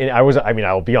 You had to, and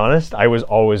I'll be honest, I was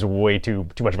always way too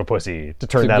much of a pussy to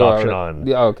turn that option on.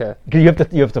 Yeah, okay. Because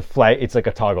you have to flag, it's like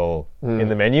a toggle in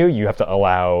the menu, you have to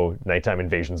allow nighttime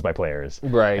invasions by players.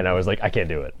 Right. And I was like, I can't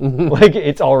do it. Like,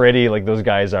 it's already, like, those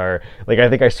guys are, like, I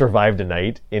think I survived a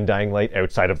night in Dying Light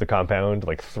outside of the compound,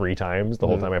 like, 3 times the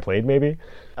whole time I played, maybe.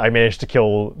 I managed to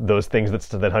kill those things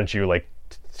that hunt you, like,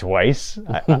 twice.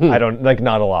 I don't, like,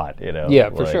 not a lot, Yeah,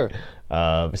 for sure.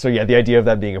 So yeah, the idea of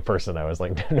that being a person, I was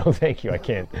like, no, thank you, I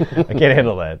can't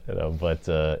handle that.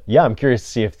 But yeah, I'm curious to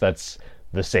see if that's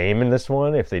the same in this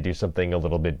one. If they do something a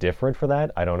little bit different for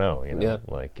that, I don't know. Yeah.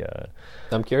 Like,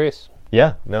 I'm curious.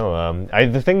 Yeah, no.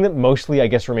 The thing that mostly, I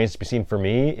guess, remains to be seen for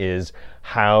me is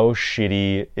how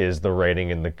shitty is the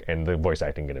writing and the voice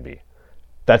acting going to be.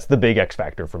 That's the big X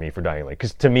factor for me for Dying Light.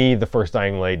 Because to me, the first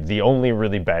Dying Light, the only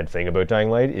really bad thing about Dying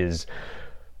Light is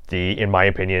in my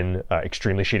opinion,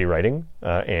 extremely shitty writing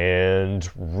and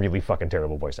really fucking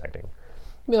terrible voice acting.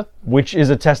 Yeah. Which is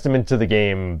a testament to the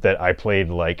game that I played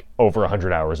like over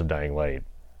 100 hours of Dying Light.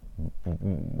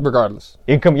 Regardless.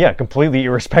 Completely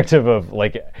irrespective of,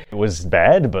 like, it was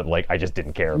bad, but like I just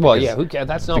didn't care. Well, yeah, who cares?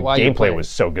 That's not why the gameplay was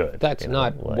so good. That's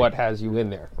not what has you in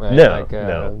there, right?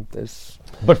 No.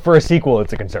 But for a sequel,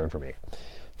 it's a concern for me.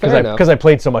 Because I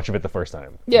played so much of it the first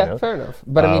time. Yeah, fair enough.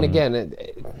 But I mean, again,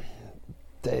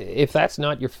 if that's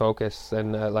not your focus,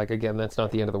 then again, that's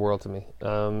not the end of the world to me.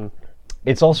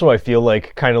 It's also, I feel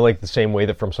like, kind of like the same way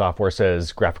that From Software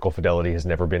says graphical fidelity has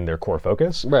never been their core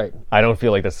focus. Right. I don't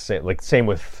feel like that's the same. Like, same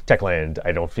with Techland.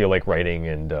 I don't feel like writing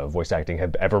and voice acting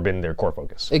have ever been their core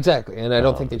focus. Exactly, and I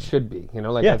don't think they should be.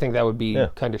 I think that would be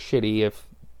kind of shitty if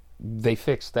they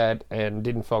fixed that and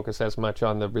didn't focus as much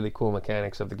on the really cool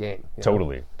mechanics of the game.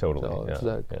 Totally. So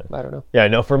I don't know. Yeah,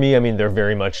 no, for me, I mean,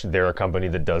 they're a company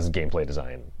that does gameplay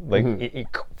design. Like,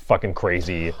 fucking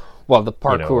crazy. Well, the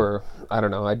parkour, I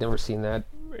don't know. I'd never seen that.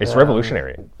 It's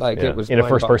revolutionary. It was in a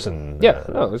first person. Yeah,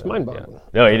 no, it was mind-boggling.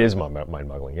 No, it is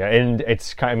mind-boggling. Yeah, and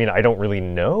it's kind. I mean, I don't really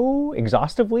know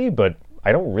exhaustively, but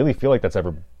I don't really feel like that's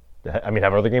ever. I mean,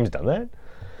 have other games done that?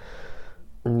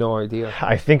 No idea.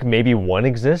 I think maybe one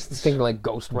exists. I think like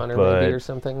Ghost Runner maybe or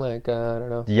something like. I don't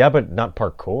know. Yeah, but not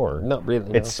parkour. Not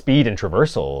really. It's speed and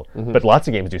traversal, but lots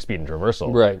of games do speed and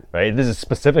traversal. Right. This is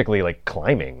specifically like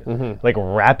climbing, like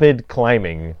rapid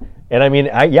climbing. And I mean,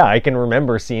 I can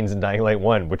remember scenes in Dying Light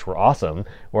 1, which were awesome,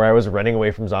 where I was running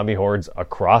away from zombie hordes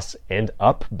across and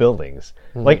up buildings.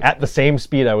 Like, at the same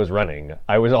speed I was running,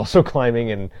 I was also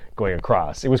climbing and going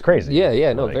across. It was crazy.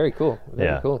 Yeah, no, very cool.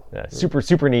 Very cool. Yeah, super,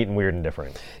 super neat and weird and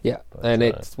different. Yeah, and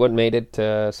it's what made it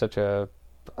such a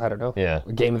I don't know. Yeah.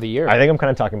 Game of the year. I think I'm kind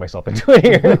of talking myself into it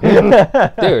here.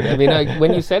 Dude, I mean,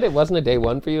 when you said it wasn't a day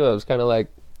one for you, I was kind of like,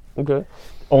 okay.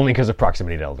 Only because of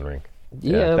proximity to Elden Ring.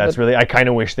 Yeah, that's but really. I kind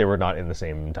of wish they were not in the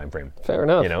same time frame. fair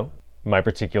enough. You know, my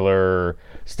particular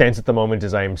stance at the moment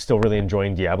is I'm still really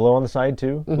enjoying Diablo on the side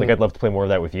too. Like I'd love to play more of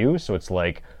that with you. So it's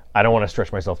like I don't want to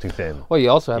stretch myself too thin. Well, you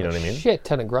also have You know a what I mean? shit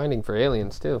ton of grinding for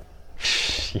aliens, too.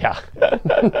 Yeah,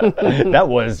 that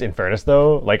was, in fairness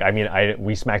though. Like I mean,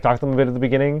 we smack talked them a bit at the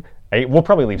beginning. We'll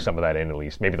probably leave some of that in at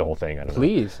least, maybe the whole thing. I don't know.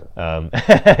 Please.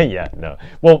 Yeah, no.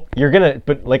 Well,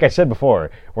 but like I said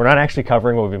before, we're not actually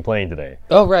covering what we've been playing today.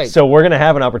 Oh, right. So we're gonna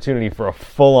have an opportunity for a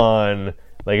full-on,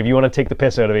 like, if you want to take the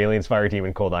piss out of Aliens Fireteam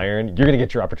and Cold Iron, you're gonna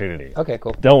get your opportunity. Okay,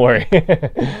 cool. Don't worry.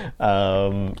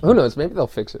 Who knows? Maybe they'll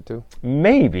fix it, too.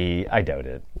 Maybe. I doubt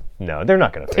it. No, they're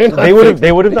not gonna fix it. They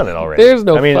would have done it already. There's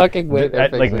no fucking way they're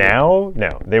like fixing it. now,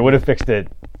 no, they would have fixed it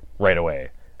right away.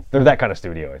 They're that kind of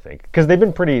studio, I think, because they've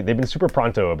been super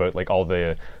pronto about like all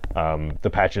the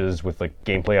patches with like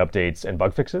gameplay updates and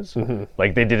bug fixes.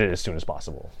 Like they did it as soon as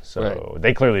possible. So Right.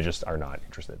 they clearly just are not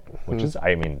interested, which is,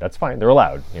 I mean, that's fine. They're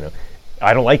allowed. You know,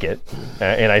 I don't like it,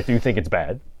 and I do think it's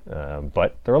bad,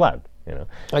 but they're allowed. You know,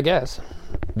 I guess.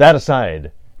 that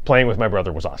aside, playing with my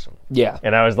brother was awesome. Yeah.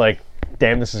 And I was like,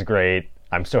 damn, this is great.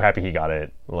 I'm so happy he got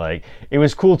it. Like, it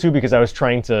was cool too because I was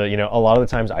trying to, you know, a lot of the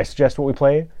times I suggest what we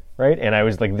play, right? And I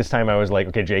was like, this time I was like,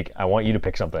 okay, Jake, I want you to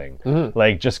pick something.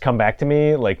 Like, just come back to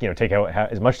me, like, you know, take out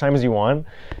as much time as you want.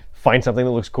 Find something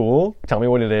that looks cool. Tell me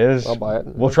what it is. I'll buy it.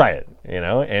 We'll try it, you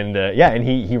know? And yeah, and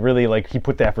he really, like, he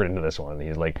put the effort into this one.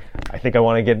 He's like, I think I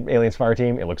want to get Aliens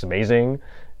Fireteam. It looks amazing.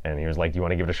 And he was like, do you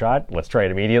want to give it a shot? Let's try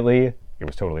it immediately. It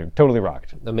was totally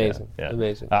rocked. Amazing. Yeah.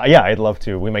 Amazing. Yeah, I'd love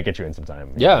to. We might get you in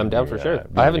sometime. Yeah, I'm down for Yeah, sure.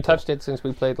 it'd be I really haven't cool. touched it since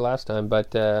we played last time,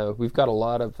 but we've got a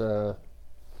lot of.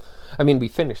 I mean, we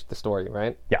finished the story,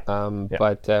 right? Yeah. Yeah.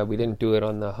 But we didn't do it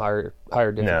on the higher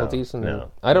difficulties, and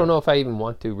no. I don't know if I even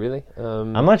want to really.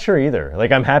 I'm not sure either.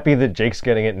 Like, I'm happy that Jake's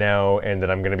getting it now, and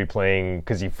that I'm going to be playing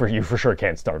because you for sure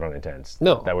can't start on intense.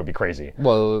 No. That would be crazy.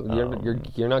 Well,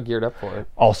 you're not geared up for it.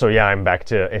 Also, yeah, I'm back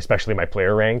to especially my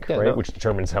player rank, Yeah, right, no. which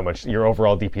determines how much your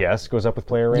overall DPS goes up with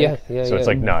player rank. Yeah. So it's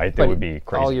like, no, that But would be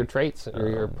crazy. all your traits or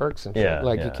your perks and shit, yeah,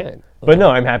 like yeah. you can. But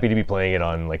no, I'm happy to be playing it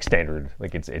on like standard.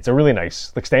 Like it's a really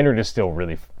nice. Like standard is still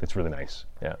really nice.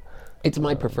 Yeah. It's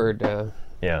my preferred.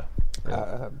 Yeah.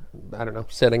 I don't know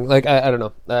setting. Like I don't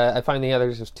know. I find the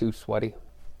others just too sweaty.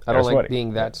 I don't They're like sweaty.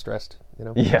 being that stressed. You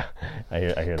know. Yeah. I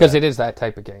hear Because that. it is that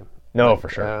type of game. No, for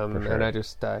sure. And I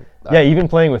just Yeah, even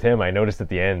playing with him, I noticed at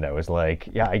the end, I was like,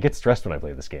 yeah, I get stressed when I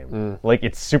play this game. Like,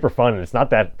 it's super fun, and it's not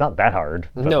that hard.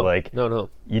 But no, like, no.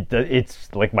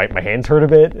 it's like my hands hurt a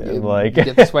bit. And like, You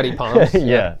get the sweaty palms.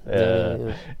 yeah.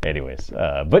 Yeah. Anyways,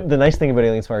 but the nice thing about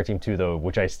Aliens Fireteam 2, though,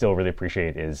 which I still really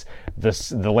appreciate, is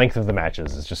the length of the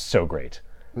matches is just so great.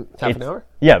 Half an hour.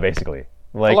 Yeah, basically.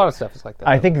 Like, A lot of stuff is like that.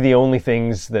 I think the only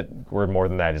things that were more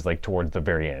than that is like towards the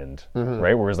very end,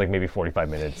 right? Whereas like maybe 45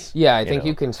 minutes. Yeah, I think know.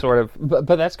 you can sort of, but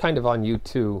that's kind of on you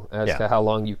too, as Yeah. to how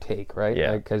long you take, right?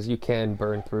 Yeah. Because you can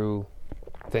burn through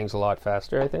things a lot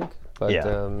faster, I think. But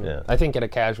Yeah. I think at a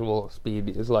casual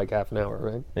speed is like half an hour,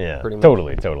 right? Yeah, Pretty much.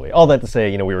 totally. All that to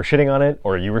say, we were shitting on it,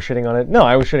 or you were shitting on it. No,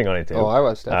 I was shitting on it too. Oh, I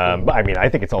was definitely. But I mean, I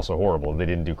think it's also horrible they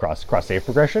didn't do cross save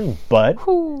progression, but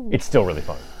it's still really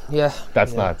fun. Yeah.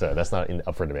 That's not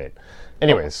up for debate.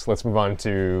 Anyways, let's move on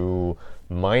to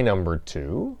my number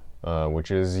 2, which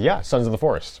is Sons of the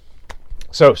Forest.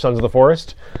 So, Sons of the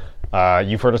Forest.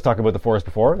 You've heard us talk about the forest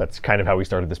before. That's kind of how we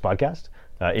started this podcast.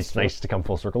 It's nice to come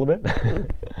full circle a bit.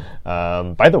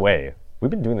 By the way,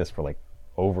 we've been doing this for like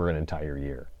over an entire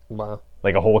year, Wow.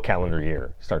 like a whole calendar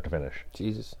year, start to finish.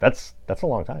 Jesus. That's a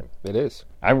long time. It is.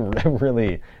 I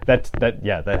really that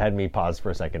had me pause for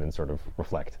a second and sort of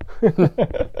reflect.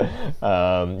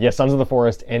 Sons of the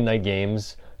Forest and Night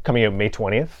Games coming out May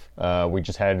 20th. We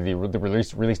just had the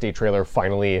release date trailer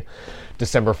finally.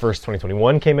 December 1st,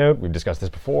 2021 came out. We've discussed this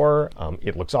before.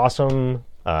 It looks awesome.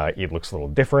 It looks a little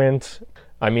different.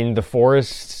 I mean, The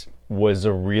Forest was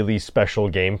a really special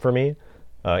game for me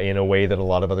in a way that a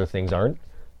lot of other things aren't.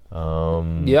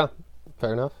 Yeah.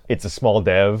 Fair enough. It's a small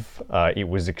dev. It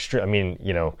was extreme. I mean,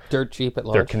 Dirt cheap at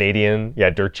launch. they're Canadian. Yeah,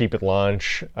 dirt cheap at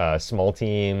launch. Small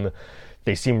team.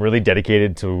 They seem really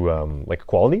dedicated to like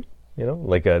quality.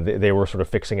 They were sort of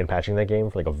fixing and patching that game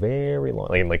for like a very long,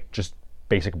 like just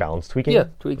basic balance tweaking. Yeah,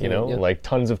 tweaking. Yeah. Like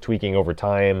tons of tweaking over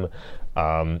time.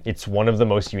 It's one of the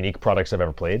most unique products I've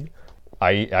ever played.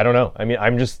 I don't know. I mean,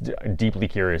 I'm just deeply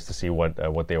curious to see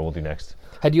what they will do next.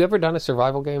 Had you ever done a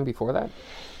survival game before that?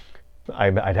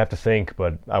 I'd have to think,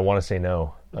 but I want to say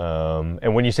no.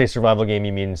 And when you say survival game,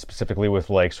 you mean specifically with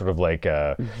like sort of like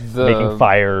making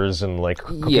fires and like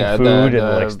cooking food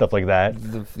and like stuff like that.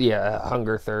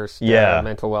 Hunger, thirst,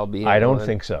 mental well-being. I don't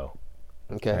think so.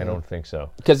 Okay, I don't think so.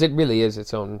 Because it really is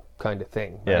its own kind of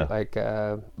thing. Right? Yeah. Like,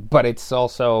 but it's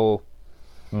also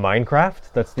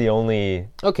Minecraft. That's the only.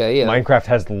 Okay. Yeah. Minecraft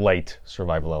has light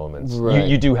survival elements. Right.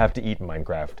 You do have to eat in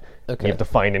Minecraft. Okay. You have to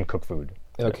find and cook food.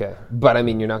 Okay, but I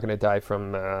mean, you're not going to die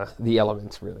from the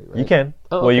elements, really, right? You can.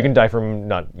 Oh, well, you can die from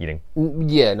not eating.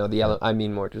 Yeah, no, I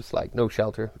mean more just like no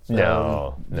shelter.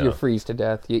 No. You freeze to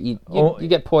death. You eat. You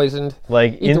get poisoned.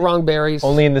 Like eat the wrong berries.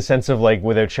 Only in the sense of like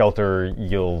without shelter,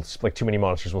 you'll like too many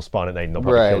monsters will spawn at night and they'll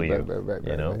probably kill you. Right.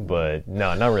 You know, but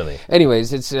no, not really.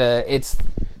 Anyways, it's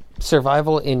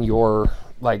survival in your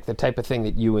like the type of thing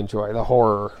that you enjoy, the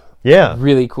horror. Yeah.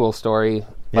 Really cool story.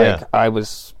 Like Yeah. I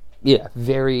was. Yeah,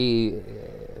 very.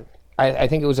 I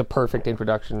think it was a perfect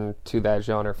introduction to that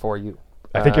genre for you.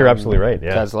 I think you're absolutely right. Yeah,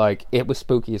 because like it was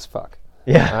spooky as fuck.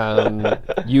 Yeah,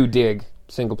 you dig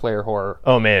single player horror.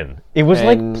 Oh man, it was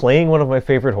like playing one of my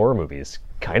favorite horror movies.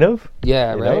 Kind of.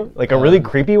 Yeah, you right. know? Like a really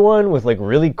creepy one with like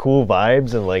really cool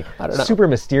vibes and like super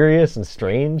mysterious and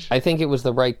strange. I think it was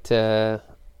the right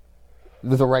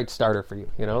starter for you,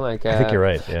 you know, like I think you're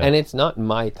right, yeah. And it's not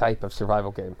my type of survival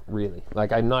game, really.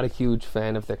 Like I'm not a huge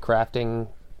fan of the crafting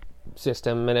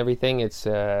system and everything. It's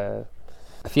I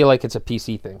feel like it's a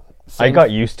PC thing. I got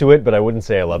used to it, but I wouldn't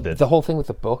say I loved it. The whole thing with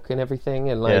the book and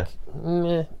everything, and like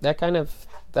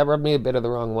that rubbed me a bit of the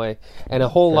wrong way. And a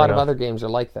whole lot of other games are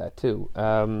like that too.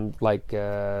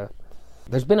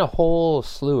 There's been a whole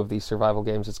slew of these survival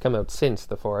games that's come out since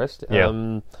The Forest.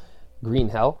 Green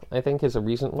Hell, I think, is a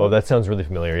recent one. Oh, that sounds really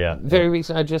familiar, yeah. Very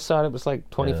recent. I just saw it. It was like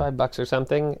 $25 or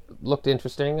something. Looked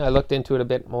interesting. I looked into it a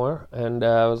bit more, and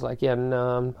I was like, yeah,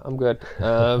 no, I'm good.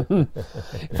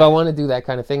 If I want to do that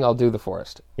kind of thing, I'll do The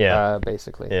Forest. Yeah.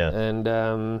 Basically. Yeah. And,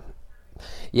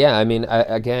 I mean,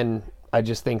 I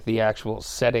just think the actual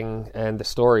setting and the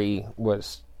story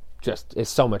is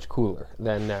so much cooler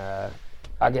than...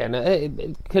 Again,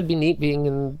 it could be neat being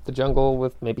in the jungle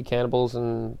with maybe cannibals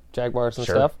and jaguars and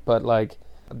stuff, but like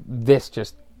this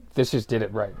just did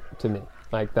it right to me.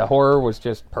 Like the horror was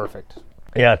just perfect.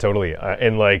 Yeah, totally.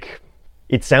 And like,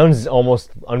 it sounds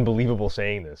almost unbelievable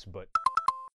saying this, but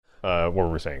what were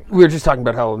we saying? We were just talking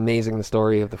about how amazing the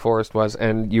story of The Forest was,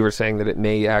 and you were saying that it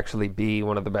may actually be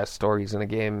one of the best stories in a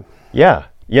game.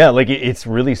 Yeah, like it's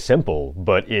really simple,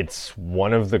 but it's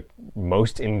one of the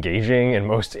most engaging and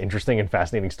most interesting and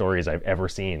fascinating stories I've ever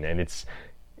seen. And it's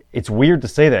weird to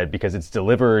say that because it's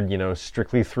delivered, you know,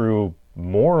 strictly through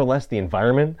more or less the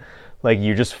environment. Like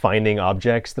you're just finding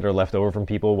objects that are left over from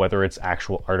people, whether it's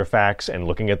actual artifacts and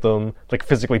looking at them, like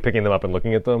physically picking them up and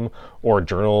looking at them, or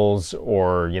journals,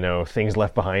 or, you know, things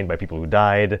left behind by people who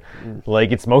died.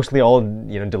 Like it's mostly all,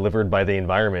 you know, delivered by the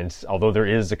environment, although there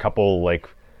is a couple like...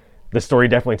 The story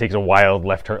definitely takes a wild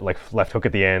left hook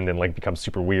at the end and like becomes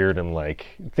super weird and like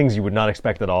things you would not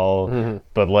expect at all. Mm-hmm.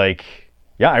 But like,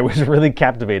 yeah, I was really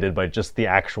captivated by just the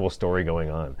actual story going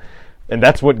on. And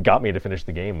that's what got me to finish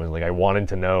the game was like, I wanted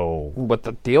to know what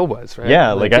the deal was, right?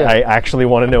 Yeah, I actually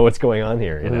want to know what's going on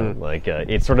here. You know, like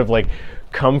it's sort of like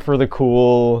come for the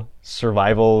cool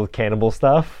survival cannibal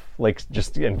stuff. Like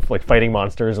just like fighting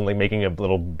monsters and like making a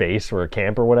little base or a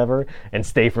camp or whatever and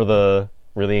stay for the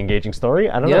really engaging story.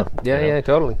 I don't know. Yeah,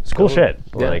 totally. It's cool shit.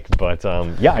 Yeah. Like, but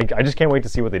I just can't wait to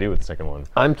see what they do with the second one.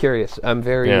 I'm curious. I'm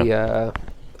very.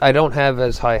 I don't have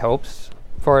as high hopes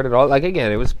for it at all. Like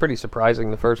again, it was pretty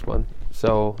surprising the first one,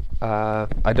 so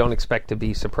I don't expect to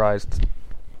be surprised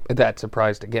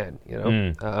again.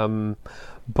 You know,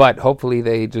 but hopefully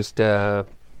they just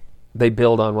they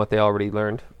build on what they already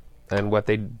learned and what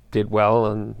they did well,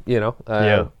 and you know,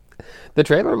 the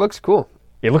trailer looks cool.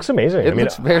 It looks amazing. It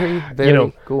looks very,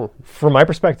 very cool. From my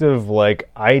perspective, like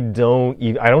I don't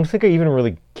think I even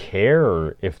really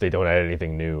care if they don't add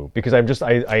anything new because I'm just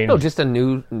just a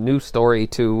new story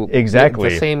to exactly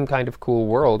the same kind of cool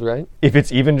world, right? If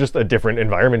it's even just a different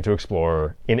environment to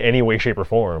explore in any way, shape, or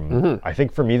form, I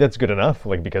think for me that's good enough.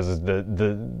 Like because the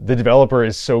developer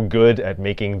is so good at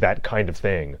making that kind of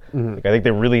thing. Like, I think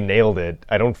they really nailed it.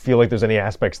 I don't feel like there's any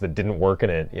aspects that didn't work in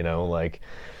it. You know, like.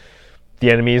 The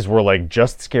enemies were like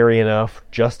just scary enough,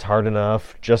 just hard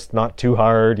enough, just not too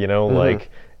hard, you know,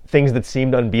 like things that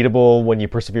seemed unbeatable when you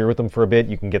persevere with them for a bit,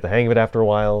 you can get the hang of it after a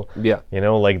while. Yeah. You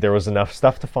know, like there was enough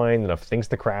stuff to find, enough things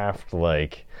to craft,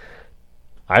 like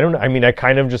I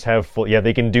kind of just have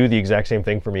they can do the exact same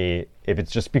thing for me if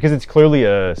it's just because it's clearly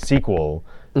a sequel.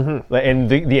 And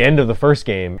the end of the first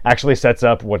game actually sets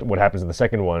up what happens in the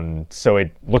second one, so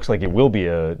it looks like it will be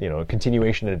a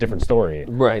continuation in a different story.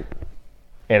 Right.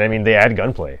 And I mean, they add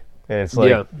gunplay. And it's like,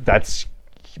 Yeah. that's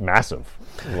massive.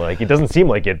 Like, it doesn't seem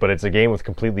like it, but it's a game with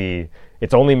completely,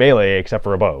 it's only melee except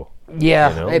for a bow. Yeah,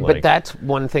 You know, but like- that's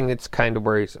one thing that's kind of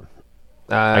worrisome.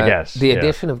 I guess, The yeah.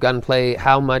 addition of gunplay,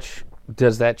 how much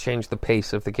does that change the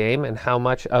pace of the game, and how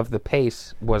much of the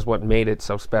pace was what made it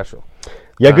so special?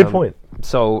 Yeah, good point.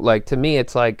 So, like, to me,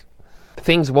 it's like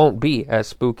things won't be as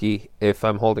spooky if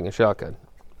I'm holding a shotgun.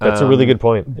 That's a really good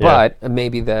point. Yeah. But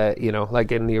maybe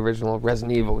like in the original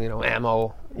Resident Evil,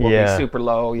 ammo will Yeah. be super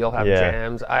low. You'll have Yeah.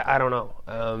 jams. I don't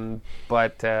know.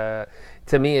 But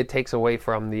to me, it takes away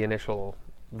from the initial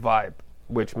vibe,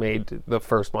 which made the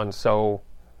first one so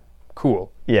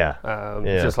cool. Yeah.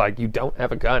 Yeah. Just like, you don't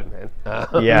have a gun, man.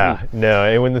 Yeah, no,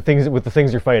 and when the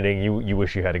things you're fighting, you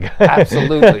wish you had a gun.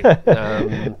 Absolutely.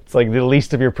 It's like the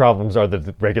least of your problems are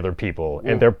the regular people,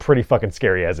 and they're pretty fucking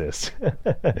scary as is.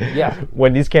 Yeah.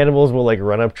 When these cannibals will like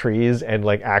run up trees and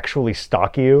like actually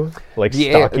stalk you, like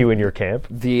The stalk you in your camp.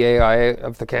 The AI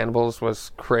of the cannibals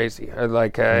was crazy.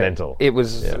 Mental. It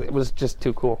was just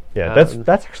too cool. Yeah,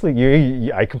 that's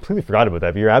actually I completely forgot about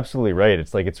that. But you're absolutely right.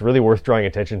 It's like it's really worth drawing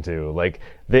attention to. Like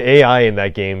the AI in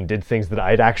that game did things that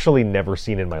I'd actually never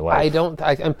seen in my life.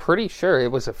 I'm pretty sure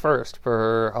it was a first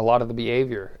for a lot of the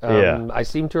behavior. Yeah. I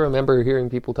seem to remember hearing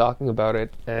people talking about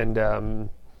it, and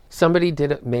somebody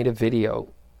made a video,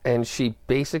 and she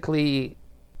basically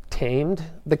tamed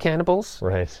the cannibals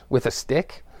Right. with a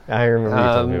stick. I remember you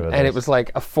telling me about And this. it was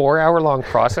like a 4-hour-long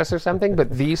process or something. But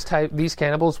these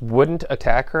cannibals wouldn't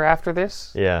attack her after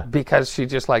this. Yeah. Because she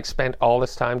just like spent all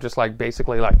this time just like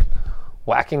basically like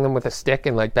whacking them with a stick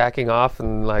and like backing off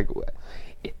and like.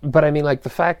 But I mean, like the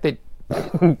fact that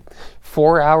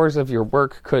 4 hours of your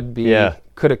work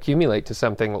could accumulate to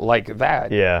something like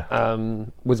that. Yeah.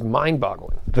 Was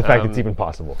mind-boggling. The fact it's even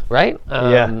possible. Right?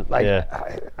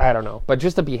 Yeah. I don't know. But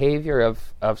just the behavior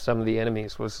of some of the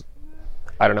enemies was,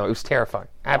 I don't know, it was terrifying.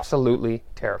 Absolutely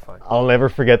terrifying. I'll never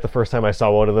forget the first time I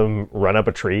saw one of them run up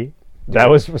a tree.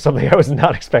 That was something I was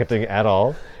not expecting at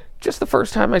all. Just the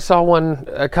first time I saw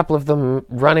a couple of them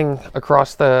running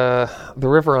across the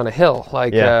river on a hill,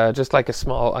 like Yeah. just like a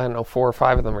small, I don't know, 4 or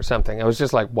 5 of them or something. I was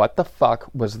just like, what the fuck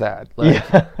was that? Like,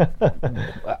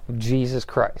 Jesus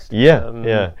Christ. Yeah,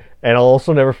 yeah. And I'll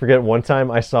also never forget one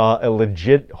time I saw a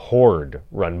legit horde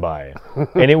run by.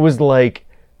 And it was like,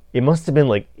 it must have been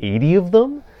like 80 of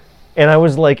them. And I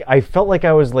was like, I felt like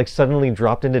I was like suddenly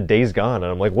dropped into Days Gone.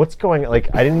 And I'm like, what's going on? Like,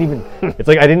 it's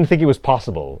like I didn't think it was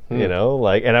possible, you know?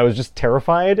 Like, and I was just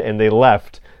terrified and they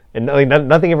left. And like,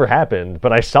 nothing ever happened,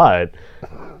 but I saw it.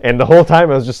 And the whole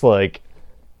time I was just like,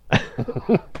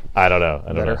 I don't know.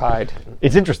 Better hide.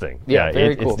 It's interesting. Yeah,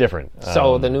 very cool. It's different.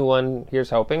 So the new one, here's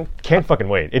hoping. Can't fucking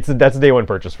wait. That's a day one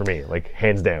purchase for me, like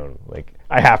hands down. Like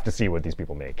I have to see what these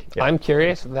people make. Yeah. I'm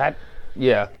curious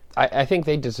I think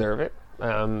they deserve it.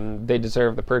 They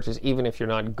deserve the purchase, even if you're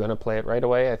not gonna play it right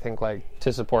away. I think like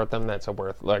to support them, that's a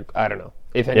worth. Like I don't know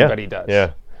if anybody does.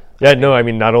 Yeah. No, I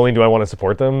mean, not only do I want to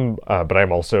support them, but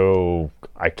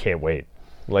I can't wait.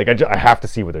 Like I have to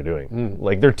see what they're doing.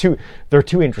 Like they're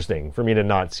too interesting for me to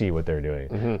not see what they're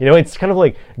doing. You know, it's kind of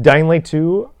like Dying Light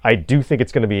 2. I do think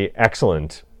it's going to be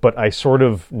excellent, but I sort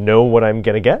of know what I'm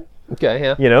going to get. Okay.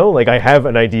 Yeah. You know, like I have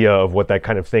an idea of what that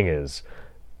kind of thing is,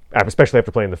 especially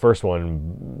after playing the first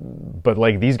one. But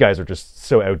like these guys are just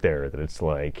so out there that it's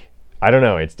like, I don't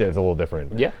know, it's a little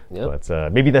different. Yeah. Yeah.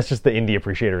 But maybe that's just the indie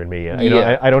appreciator in me. You know,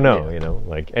 Yeah. I don't know. Yeah. You know,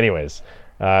 like anyways,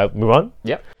 move on.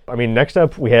 Yep. I mean, next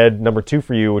up we had number 2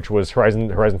 for you, which was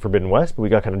Horizon Forbidden West, but we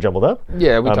got kind of jumbled up.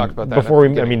 Yeah, we talked about that. Before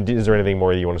at the I mean, is there anything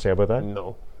more that you want to say about that?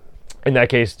 No. In that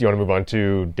case, do you want to move on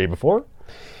to Day Before?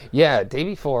 Yeah, Day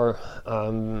Before.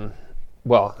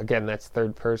 Well, again, that's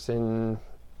third person.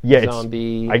 Yeah,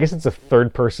 Zombie. I guess it's a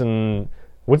third person.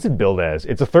 What's it billed as?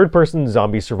 It's a third person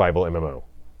zombie survival MMO,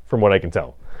 from what I can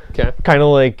tell. Okay. Kind of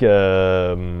like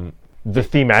the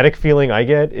thematic feeling I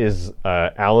get is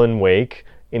Alan Wake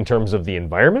in terms of the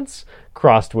environments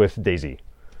crossed with Daisy,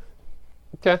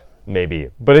 Okay. maybe.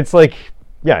 But it's like,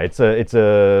 yeah, it's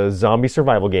a zombie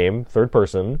survival game, third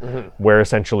person, where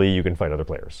essentially you can fight other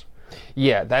players.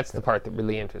 Yeah, that's the part that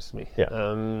really interests me. Yeah,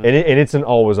 and it's an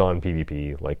always-on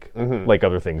PvP, like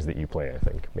other things that you play. I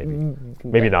think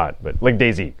maybe not, but like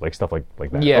Daisy, like stuff like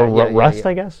that. Yeah, or yeah, yeah, Rust, yeah.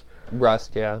 I guess.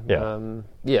 Rust. Yeah. Yeah.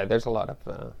 Yeah. There's a lot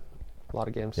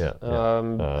of games. Yeah.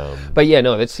 But yeah,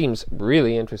 no, that seems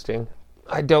really interesting.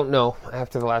 I don't know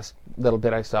after the last little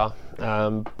bit I saw,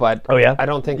 but Oh yeah, I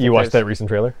don't think you watched there's- that recent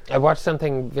trailer. I watched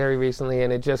something very recently,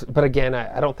 and it just. But again,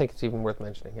 I don't think it's even worth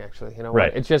mentioning. Actually, you know,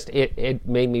 Right. what? It just it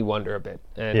made me wonder a bit,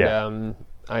 and Yeah.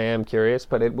 I am curious,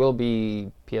 but it will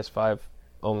be PS5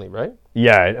 only, right?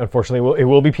 Yeah, unfortunately, it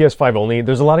will be PS5 only.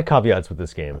 There's a lot of caveats with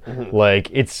this game. Like,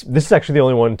 this is actually the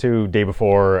only one day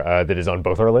before that is on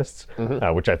both our lists,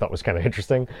 which I thought was kind of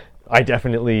interesting. I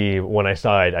definitely, when I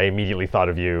saw it, I immediately thought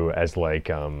of you as like,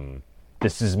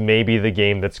 this is maybe the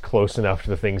game that's close enough to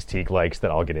the things Teague likes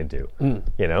that I'll get into.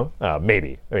 You know,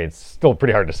 maybe. I mean, it's still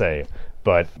pretty hard to say.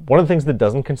 But one of the things that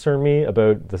doesn't concern me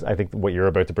about this, I think what you're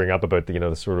about to bring up about the,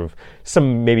 the sort of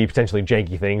some maybe potentially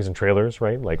janky things in trailers,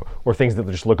 right? Like, or things that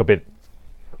just look a bit,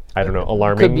 I don't know,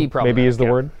 alarming. Could be maybe is the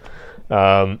word.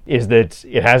 Is that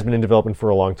it has been in development for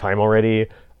a long time already.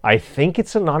 I think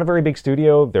it's not a very big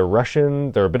studio. They're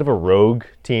Russian. They're a bit of a rogue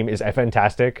team. Is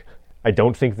fantastic. I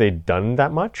don't think they've done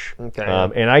that much. Okay.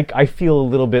 And I feel a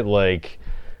little bit like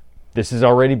this has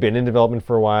already been in development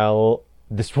for a while.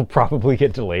 This will probably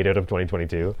get delayed out of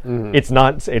 2022.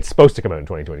 It's supposed to come out in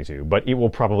 2022, but it will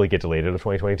probably get delayed out of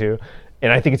 2022.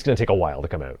 And I think it's going to take a while to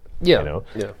come out. Yeah. You know?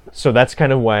 Yeah. So that's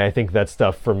kind of why I think that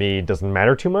stuff for me doesn't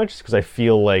matter too much, because I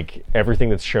feel like everything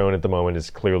that's shown at the moment is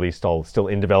clearly still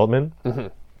in development.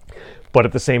 But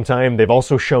at the same time, they've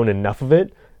also shown enough of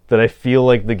it that I feel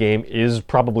like the game is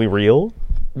probably real.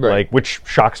 Right. Like, which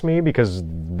shocks me because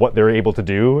what they're able to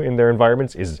do in their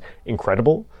environments is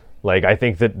incredible. Like, I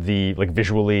think that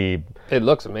visually... It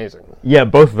looks amazing. Yeah,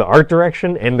 both the art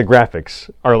direction and the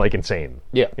graphics are, like, insane.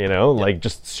 Yeah. You know? Like,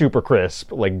 just super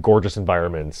crisp, like, gorgeous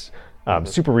environments,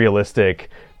 super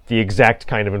realistic, the exact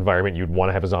kind of environment you'd want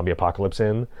to have a zombie apocalypse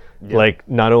in. Yeah. Like,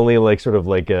 not only, like, sort of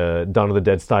like Dawn of the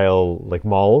Dead style, like,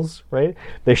 malls, right?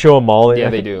 They show a mall.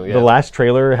 Yeah, they do, yeah. The last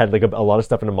trailer had, like, a lot of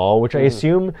stuff in a mall, which I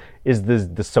assume is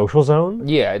the social zone.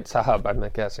 Yeah, it's a hub, I'm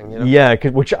guessing. You know? Yeah,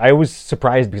 which I was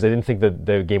surprised because I didn't think that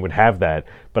the game would have that.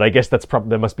 But I guess that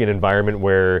must be an environment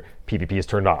where PvP is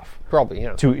turned off. Probably,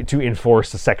 yeah. To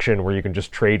enforce a section where you can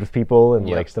just trade with people and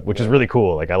like stuff, which is really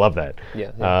cool. Like, I love that. Yeah.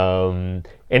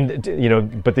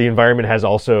 But the environment has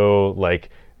also like,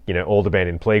 old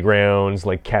abandoned playgrounds,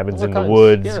 like cabins in the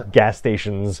woods, gas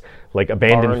stations, like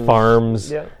abandoned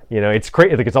farms. Yeah. It's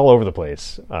crazy. Like, it's all over the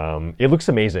place. It looks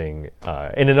amazing.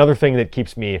 And another thing that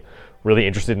keeps me really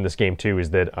interested in this game too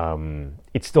is that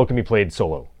it still can be played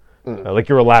solo. Like,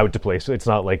 you're allowed to play, so it's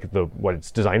not like what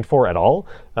it's designed for at all.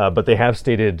 But they have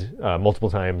stated multiple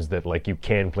times that like you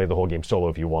can play the whole game solo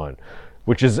if you want,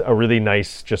 which is a really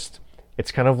nice.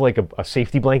 It's kind of like a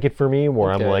safety blanket for me,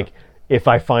 where I'm like, if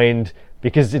I find.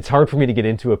 Because it's hard for me to get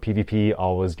into a PvP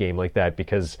always game like that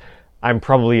because I'm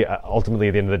probably ultimately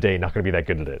at the end of the day not going to be that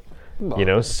good at it.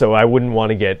 Well, so I wouldn't want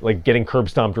to getting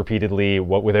curb stomped repeatedly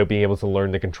without being able to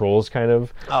learn the controls kind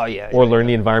of. Oh yeah. Or learn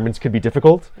the environments could be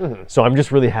difficult. So I'm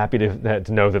just really happy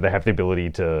to know that they have the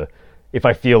ability to, if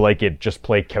I feel like it, just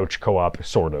play couch co-op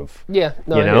sort of. Yeah.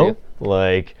 No, you I know, hear you.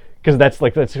 Like, because that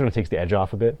sort of takes the edge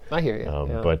off a bit. I hear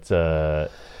you. But.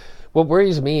 What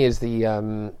worries me is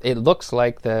it looks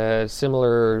like the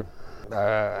similar,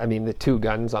 the two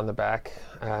guns on the back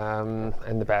and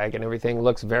the bag and everything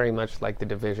looks very much like The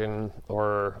Division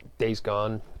or Days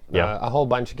Gone, a whole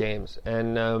bunch of games.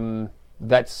 And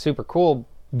that's super cool,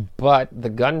 but the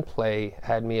gunplay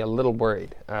had me a little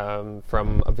worried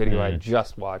from a video I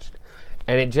just watched.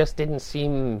 And it just didn't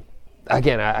seem...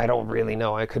 Again, I don't really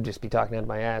know. I could just be talking out of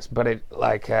my ass, but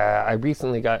I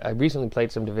recently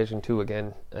played some Division 2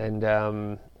 again,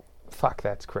 and fuck,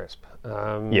 that's crisp.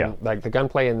 Like the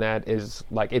gunplay in that is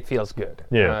like it feels good.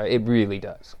 Yeah, it really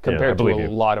does compared to a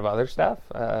lot of other stuff.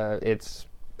 It's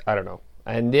I don't know,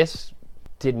 and this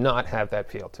did not have that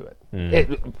feel to it.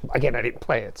 Again, I didn't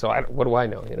play it, so what do I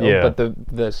know? Yeah. But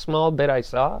the small bit I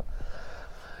saw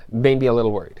made me a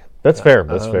little worried. That's fair.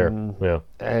 That's fair. Yeah,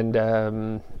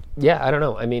 and. Yeah, I don't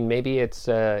know. I mean, maybe it's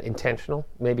intentional.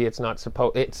 Maybe it's not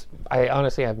supposed... I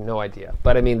honestly have no idea.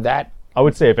 But I mean, that... I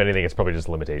would say, if anything, it's probably just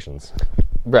limitations.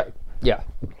 Right. Yeah.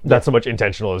 Not so much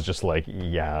intentional as just like,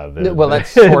 well,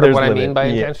 that's sort of what I mean by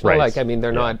intentional. Right. Like, I mean,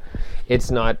 they're not...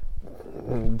 It's not...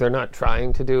 They're not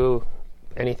trying to do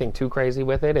anything too crazy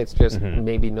with it. It's just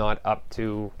maybe not up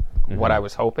to what I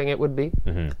was hoping it would be.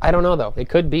 I don't know, though. It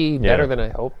could be better than I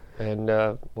hope.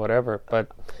 And whatever. But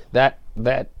that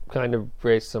kind of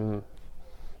raised some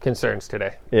concerns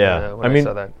today. Yeah, when I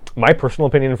saw that. My personal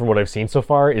opinion from what I've seen so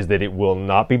far is that it will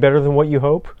not be better than what you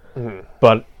hope,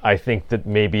 but I think that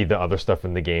maybe the other stuff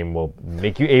in the game will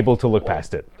make you able to look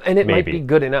past it. And it might be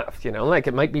good enough, like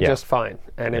it might be just fine,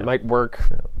 and it might work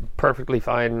perfectly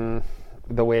fine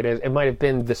the way it is. It might have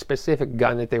been the specific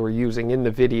gun that they were using in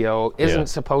the video isn't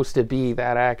supposed to be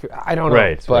that accurate. I don't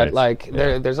know, but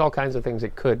there's all kinds of things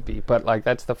it could be, but like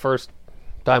that's the first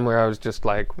time where I was just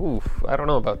like, oof, I don't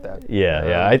know about that.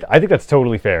 I think that's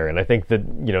totally fair, and I think that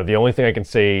the only thing I can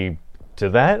say to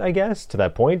that, I guess, to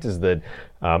that point, is that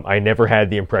I never had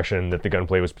the impression that the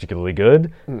gunplay was particularly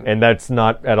good, and that's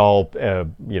not at all,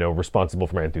 responsible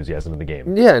for my enthusiasm in the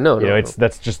game. Yeah, no.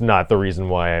 That's just not the reason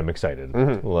why I'm excited.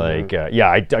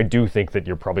 I do think that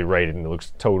you're probably right, and it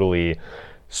looks totally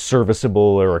serviceable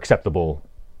or acceptable,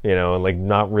 and like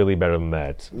not really better than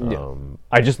that. Yeah.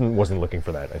 I just wasn't looking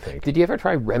for that, I think. Did you ever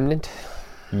try Remnant?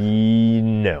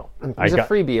 No. It was a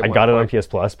freebie. I got it on PS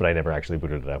Plus, but I never actually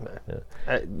booted it up.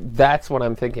 Yeah. That's what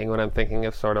I'm thinking when I'm thinking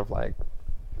of sort of like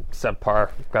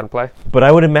subpar gunplay. But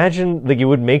I would imagine like it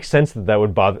would make sense that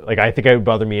would bother. Like I think it would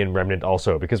bother me in Remnant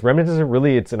also, because Remnant isn't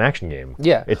really. It's an action game.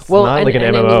 Yeah, it's not like an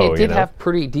MMO. I mean, it did have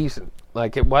pretty decent.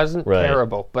 Like it wasn't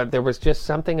terrible, but there was just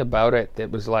something about it that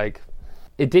was like.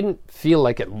 It didn't feel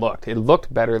like it looked. It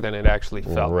looked better than it actually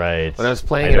felt. Right. When I was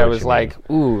playing it, I was like,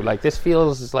 ooh, like this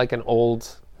feels like an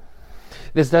old...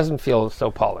 This doesn't feel so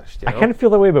polished. I kind of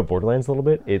feel that way about Borderlands a little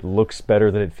bit. It looks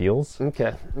better than it feels.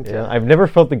 Okay. Yeah, I've never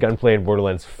felt the gunplay in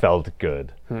Borderlands felt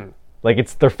good.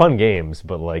 Like they're fun games,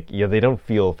 but like they don't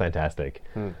feel fantastic.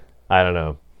 I don't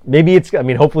know. Maybe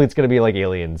hopefully it's going to be like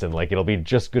Aliens and like it'll be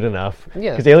just good enough.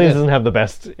 Yeah. Because Aliens doesn't have the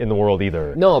best in the world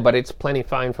either. No, but it's plenty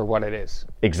fine for what it is.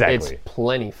 Exactly. It's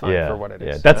plenty fine for what it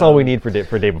is. Yeah, that's all we need for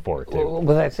Day Before, too.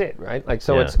 Well, that's it, right? Like,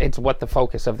 so it's what the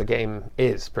focus of the game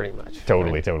is, pretty much.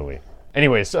 Totally.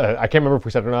 Anyways, I can't remember if we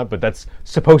said it or not, but that's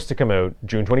supposed to come out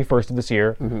June 21st of this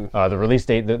year. The release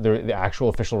date, the actual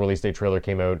official release date trailer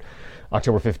came out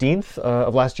October 15th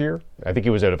of last year. I think it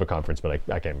was out of a conference, but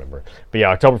I can't remember. But yeah,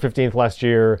 October 15th last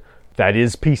year. That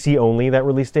is PC only, that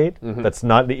release date. That's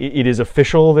not, it is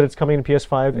official that it's coming to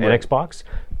PS5 and Xbox,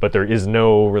 but there is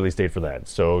no release date for that.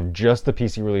 So just the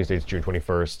PC release date is June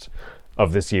 21st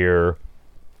of this year.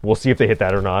 We'll see if they hit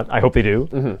that or not. I hope they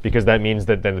do, because that means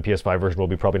that then the PS5 version will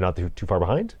be probably not too far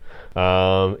behind.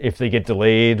 If they get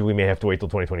delayed, we may have to wait till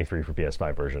 2023 for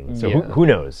PS5 version. So who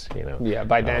knows? Yeah,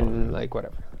 by then, like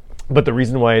whatever. But the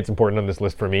reason why it's important on this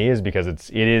list for me is because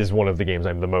it is one of the games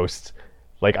I'm the most,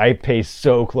 like I pay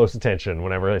so close attention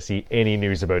whenever I see any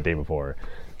news about Day Before.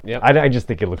 Yeah, I just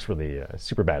think it looks really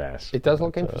super badass. It does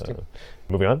look interesting.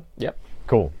 Moving on? Yep.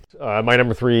 Cool. My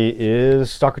number 3 is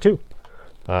Stalker 2.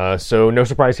 So no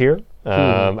surprise here.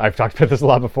 I've talked about this a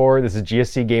lot before. This is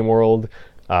GSC Game World.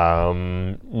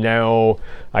 Now,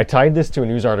 I tied this to a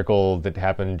news article that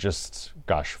happened just,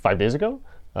 5 days ago.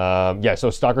 So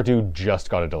Stalker 2 just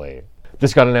got a delay.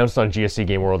 This got announced on GSC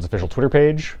Game World's official Twitter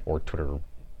page, or Twitter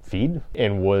feed,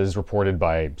 and was reported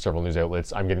by several news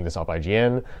outlets. I'm getting this off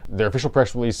IGN. Their official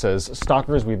press release says,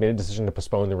 Stalkers, we've made a decision to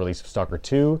postpone the release of Stalker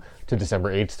 2 to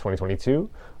December 8th, 2022.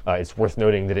 It's worth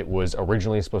noting that it was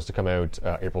originally supposed to come out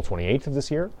April 28th of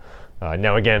this year.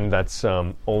 Now, again, that's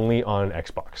only on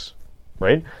Xbox,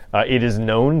 right? It is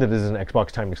known that it is an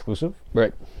Xbox timed exclusive.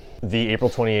 Right. The April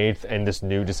 28th and this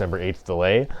new December 8th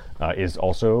delay is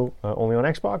also only on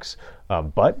Xbox.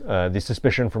 But the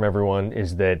suspicion from everyone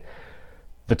is that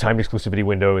the timed exclusivity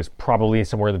window is probably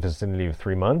somewhere in the vicinity of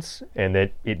 3 months, and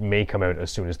that it may come out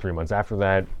as soon as 3 months after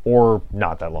that, or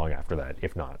not that long after that,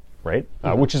 if not, right?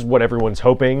 Which is what everyone's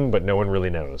hoping, but no one really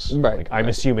knows. Right. Like, I'm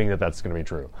assuming that that's going to be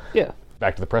true. Yeah.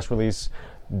 Back to the press release.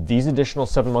 These additional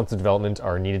 7 months of development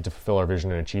are needed to fulfill our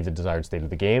vision and achieve the desired state of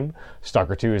the game.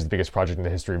 Stalker 2 is the biggest project in the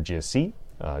history of GSC.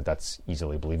 That's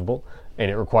easily believable. And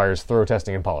it requires thorough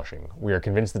testing and polishing. We are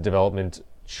convinced that development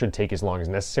should take as long as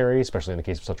necessary, especially in the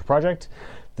case of such a project.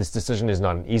 This decision is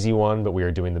not an easy one, but we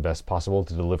are doing the best possible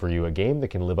to deliver you a game that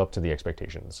can live up to the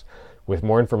expectations. With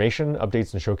more information,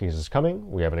 updates, and showcases coming,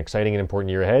 we have an exciting and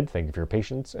important year ahead. Thank you for your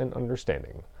patience and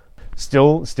understanding.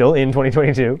 Still in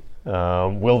 2022.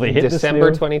 Will they hit December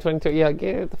this 2022? Yeah,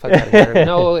 get the fuck out of here.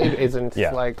 No, it isn't.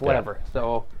 Like, whatever. Yeah.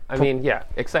 So, I mean,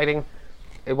 exciting.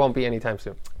 It won't be anytime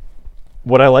soon.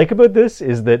 What I like about this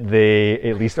is that they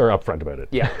at least are upfront about it.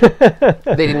 Yeah.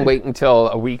 They didn't wait until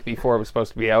a week before it was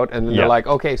supposed to be out, and then they're like,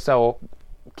 okay, so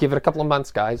give it a couple of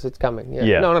months, guys. It's coming.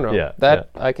 Yeah. No. Yeah.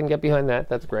 I can get behind that.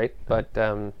 That's great. But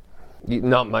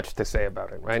not much to say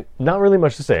about it, right? Not really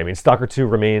much to say. I mean, Stalker 2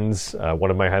 remains one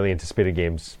of my highly anticipated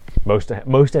games, most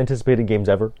anticipated games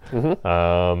ever.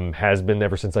 Has been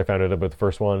ever since I found out about the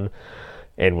first one,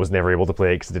 and was never able to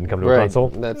play it because it didn't come to a console.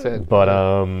 That's it.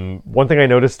 But one thing I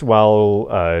noticed while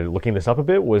looking this up a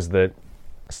bit was that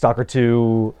Stalker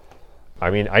 2... I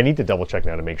mean, I need to double check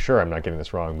now to make sure I'm not getting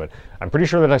this wrong, but I'm pretty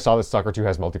sure that I saw that Stalker 2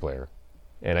 has multiplayer.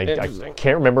 And I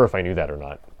can't remember if I knew that or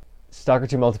not. Stalker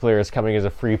 2 multiplayer is coming as a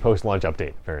free post-launch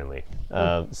update, apparently.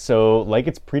 So, like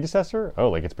its predecessor... I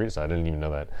didn't even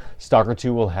know that. Stalker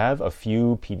 2 will have a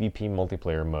few PvP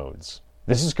multiplayer modes.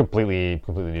 This is completely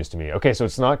news to me. Okay, so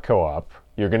it's not co-op.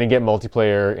 You're going to get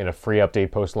multiplayer in a free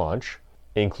update post-launch.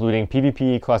 including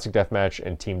PvP, Classic Deathmatch,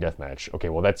 and Team Deathmatch. Okay,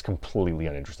 well, that's completely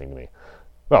uninteresting to me.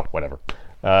 Well, whatever.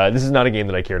 This is not a game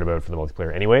that I cared about for the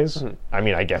multiplayer anyways. I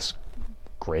mean, I guess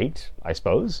great, I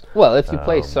suppose. Well, if you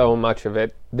play so much of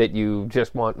it that you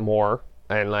just want more,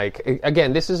 and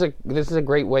again, this is a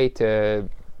great way to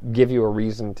give you a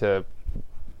reason to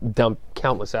dump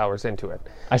countless hours into it.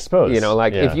 I suppose.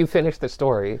 If you finish the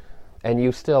story and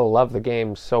you still love the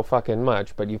game so fucking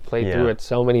much, but you've played through it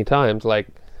so many times,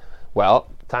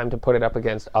 time to put it up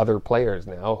against other players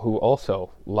now who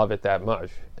also love it that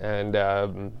much, and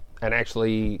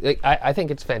actually, I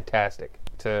think it's fantastic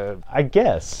to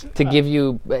give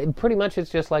you pretty much.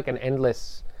 It's just like an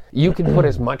endless. You can put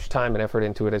as much time and effort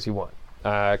into it as you want,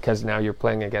 because now you're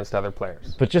playing against other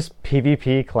players. But just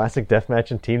PvP, Classic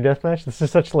Deathmatch, and Team Deathmatch. This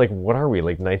is such what are we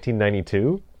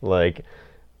 1992?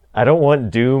 I don't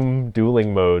want Doom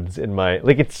dueling modes in my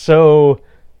It's so.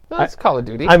 It's Call of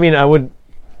Duty. I mean,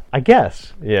 I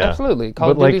guess, yeah. Absolutely.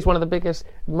 Call of Duty is one of the biggest,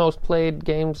 most played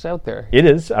games out there. It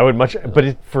is. I would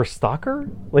but for Stalker?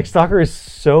 Stalker is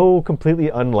so completely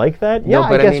unlike that? Yeah,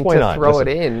 but I guess why not? Throw it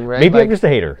in, right? Maybe I'm just a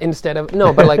hater. Instead of...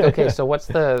 No, but okay, so what's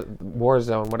the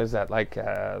Warzone? What is that?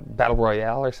 Battle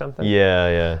Royale or something?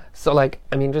 Yeah. So,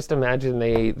 just imagine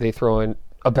they throw in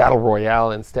a Battle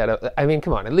Royale instead of...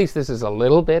 come on. At least this is a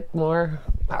little bit more...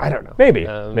 I don't know. Maybe.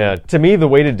 Yeah. To me, the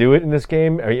way to do it in this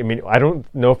game, I don't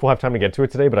know if we'll have time to get to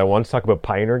it today, but I want to talk about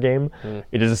Pioneer Game.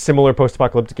 It is a similar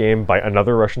post-apocalyptic game by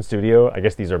another Russian studio. I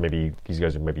guess these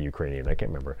guys are maybe Ukrainian. I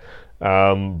can't remember.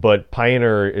 But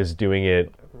Pioneer is doing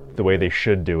it the way they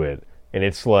should do it. And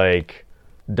it's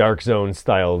Dark Zone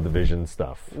style Division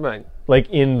stuff. Right.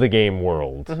 In the game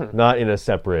world, not in a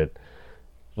separate...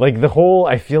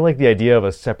 I feel the idea of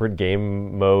a separate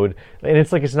game mode, and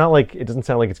it's not it doesn't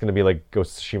sound like it's going to be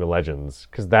Ghost of Tsushima Legends,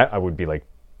 because that I would be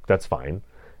that's fine.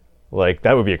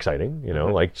 That would be exciting,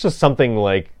 just something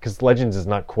because Legends is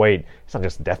not quite, it's not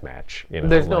just deathmatch,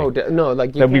 There's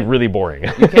that'd be really boring.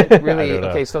 You can't really,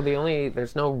 okay, so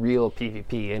there's no real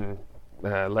PvP in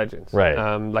Legends.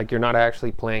 Right. You're not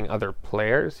actually playing other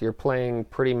players, you're playing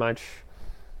pretty much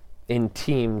in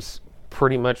teams,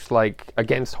 pretty much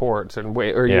against hordes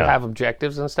you have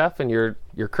objectives and stuff, and you're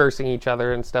cursing each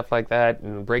other and stuff like that,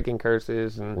 and breaking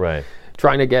curses and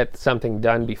trying to get something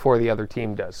done before the other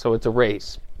team does. So it's a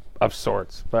race of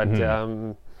sorts, but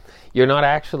you're not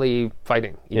actually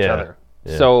fighting each other.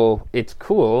 Yeah. So it's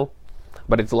cool,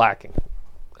 but it's lacking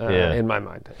in my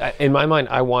mind. In my mind,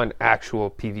 I want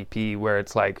actual PvP where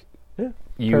it's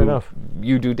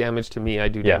you do damage to me, I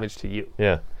do damage to you.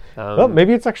 Yeah. Well,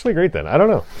 maybe it's actually great then. I don't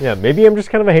know. Yeah, maybe I'm just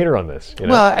kind of a hater on this.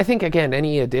 Well, I think, again,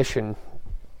 any addition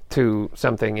to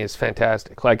something is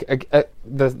fantastic.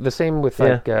 The same with,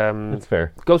 that's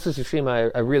fair. Ghost of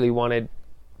Tsushima, I really wanted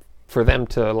for them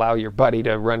to allow your buddy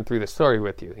to run through the story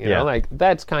with you. You know,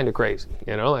 that's kind of crazy.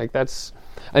 That's...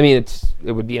 it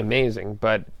would be amazing,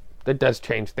 but that does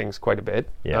change things quite a bit.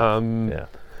 Yeah.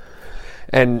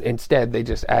 And instead, they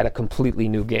just add a completely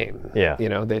new game. Yeah.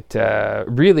 That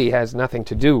really has nothing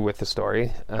to do with the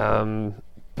story.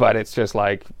 But it's just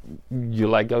you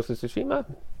like Ghost of Tsushima?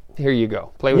 Here you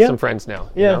go. Play with some friends now.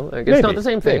 Yeah. It's not the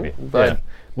same thing. But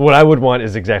what I would want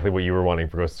is exactly what you were wanting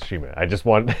for Ghost of Tsushima. I just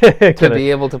want to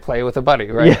be able to play with a buddy,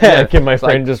 right? Yeah. Can my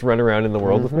friend just run around in the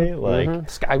world with me?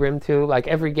 Skyrim too,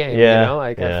 every game.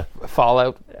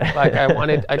 Fallout.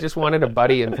 I just wanted a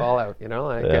buddy in Fallout.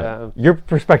 Your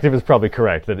perspective is probably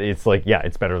correct. That it's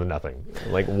it's better than nothing.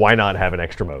 Why not have an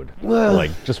extra mode?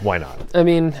 Just why not?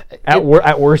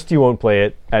 At worst you won't play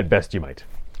it. At best you might.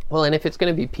 Well, and if it's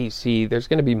going to be PC, there's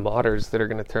going to be modders that are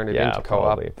going to turn it into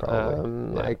co-op.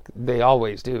 Probably. They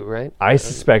always do, right? I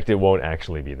suspect it won't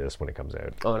actually be this when it comes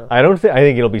out. Oh, no. I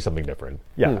think it'll be something different.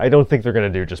 Yeah, I don't think they're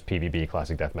going to do just PvP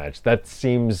Classic Deathmatch. That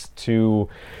seems to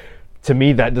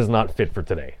me, that does not fit for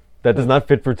today. That does not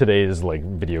fit for today's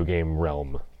video game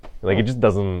realm. It just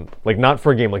doesn't, not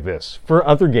for a game like this. For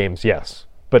other games, yes,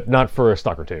 but not for a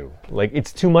Stalker 2.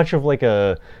 It's too much of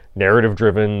a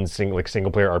narrative-driven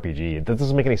single-player RPG. That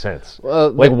doesn't make any sense.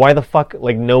 Well, why the fuck?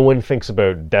 No one thinks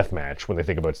about deathmatch when they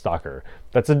think about Stalker.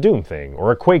 That's a Doom thing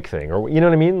or a Quake thing, or you know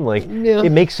what I mean?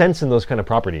 It makes sense in those kind of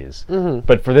properties.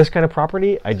 But for this kind of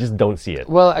property, I just don't see it.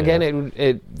 Well, again,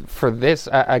 it for this,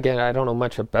 again, I don't know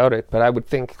much about it, but I would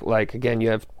think again, you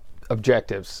have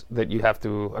objectives that you have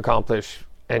to accomplish,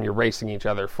 and you're racing each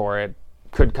other for it.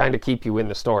 Could kind of keep you in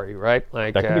the story, right?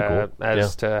 That could be cool.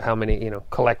 As to how many,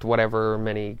 collect whatever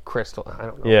many crystal. I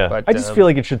don't know. Yeah, but, I just feel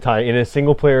it should tie in a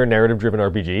single-player narrative-driven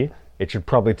RPG. It should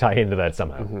probably tie into that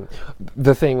somehow.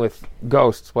 The thing with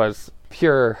Ghosts was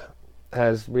pure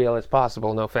as real as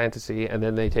possible, no fantasy, and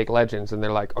then they take Legends and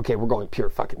they're like, okay, we're going pure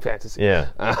fucking fantasy. Yeah.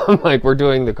 Like we're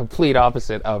doing the complete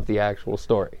opposite of the actual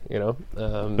story, you know?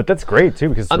 But that's great too,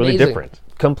 because it's really Amazing. different.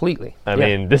 Completely. I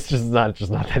Yeah. mean, this is not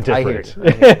that I hear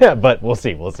different. But we'll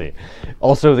see.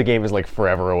 Also, the game is like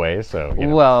forever away, so you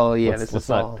know, Well, yeah, let's this is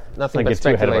not- all let's nothing not but get too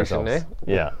ahead of speculation, ourselves.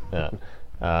 eh?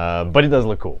 Yeah. But it does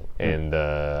look cool, and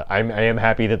I am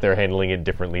happy that they're handling it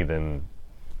differently than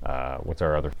what's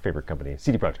our other favorite company,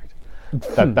 CD Projekt.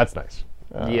 That's nice.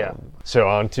 Yeah. So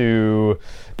on to,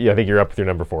 I think you're up with your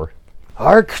number 4.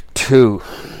 Arc 2.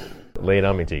 Lay it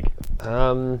on me, Teague.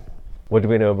 What do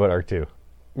we know about Arc 2?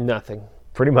 Nothing.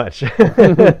 Pretty much.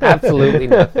 Absolutely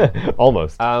nothing.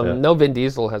 Almost. No Vin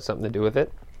Diesel has something to do with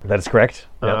it. That is correct.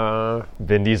 Yep.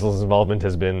 Vin Diesel's involvement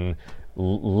has been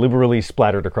liberally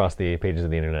splattered across the pages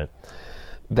of the internet.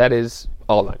 That is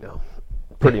all I know.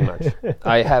 Pretty much.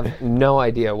 I have no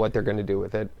idea what they're going to do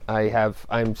with it.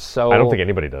 I'm so... I don't think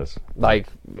anybody does. Like,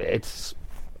 it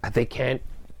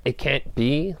can't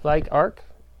be like Arc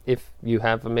if you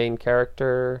have a main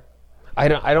character. I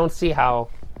don't see how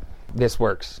this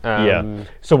works. Yeah.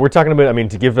 So we're talking about,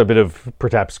 to give a bit of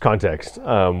perhaps context,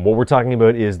 what we're talking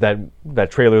about is that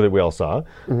trailer that we all saw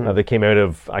that came out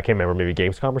of, I can't remember, maybe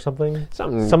Gamescom or something?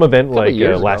 Some event like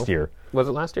last year. Was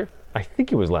it last year? I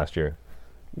think it was last year.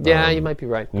 Yeah, you might be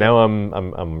right. Now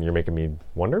you're making me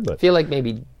wonder, but I feel like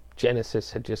maybe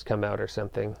Genesis had just come out or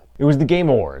something. it was the Game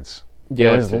Awards.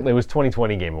 Yeah, it was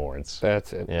 2020 Game Awards.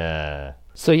 That's it. Yeah.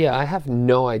 So yeah, I have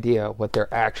no idea what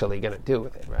they're actually going to do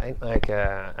with it, right? Like,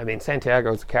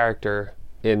 Santiago's a character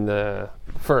in the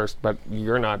first, but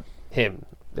you're not him.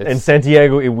 And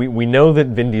Santiago, we know that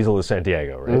Vin Diesel is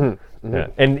Santiago, right? Yeah.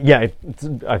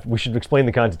 And we should explain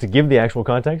the context. To give the actual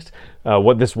context,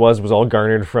 what this was all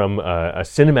garnered from a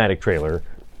cinematic trailer,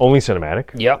 only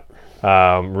cinematic. Yep.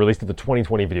 Released at the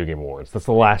 2020 Video Game Awards. That's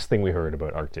the last thing we heard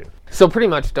about Arc 2. So pretty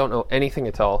much don't know anything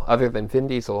at all other than Vin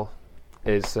Diesel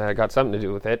is got something to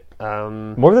do with it.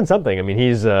 More than something.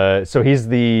 He's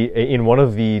in one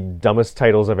of the dumbest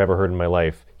titles I've ever heard in my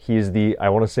life. He's the, I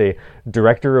want to say,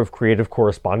 director of creative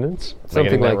correspondence.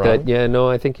 Something like that. Yeah, no,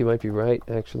 I think you might be right,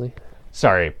 actually.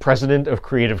 Sorry, president of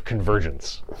creative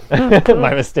convergence.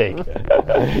 My mistake.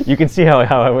 You can see how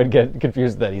I would get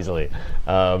confused that easily.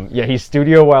 He's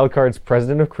Studio Wildcard's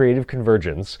president of creative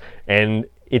convergence, and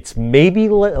it's maybe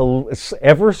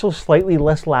ever so slightly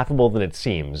less laughable than it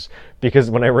seems,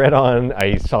 because when I read on,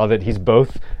 I saw that he's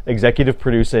both executive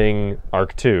producing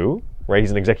Arc 2, right?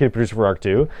 He's an executive producer for Arc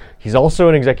 2. He's also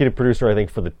an executive producer, I think,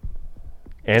 for the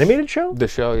animated show? The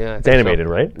show, yeah. It's animated,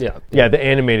 right? Yeah. Yeah, the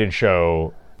animated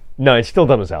show. No, it's still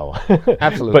dumb as hell.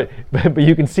 Absolutely. but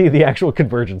you can see the actual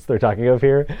convergence they're talking of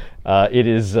here. It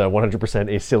is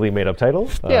 100% a silly made-up title.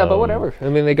 Yeah, but whatever.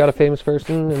 They got a famous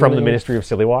person. From the Ministry of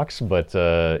Silly Walks. But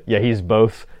he's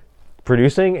both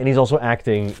producing and he's also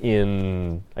acting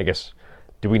in, I guess,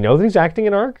 do we know that he's acting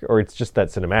in Arc? Or it's just that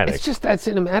cinematic? It's just that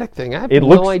cinematic thing. I have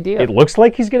no idea. It looks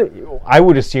like he's going to, I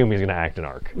would assume he's going to act in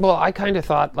Arc. Well, I kind of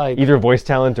thought like... Either voice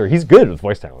talent or he's good with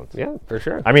voice talent. Yeah, for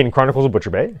sure. Chronicles of Butcher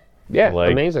Bay. Yeah,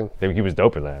 amazing. He was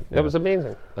dope in that. That was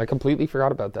amazing. I completely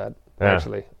forgot about that,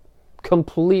 actually.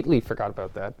 Completely forgot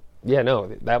about that. Yeah, no,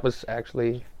 that was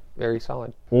actually very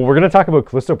solid. Well, we're going to talk about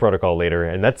Callisto Protocol later,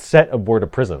 and that's set aboard a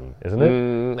prison, isn't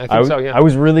it? I think so, yeah. I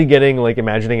was really getting,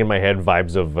 imagining in my head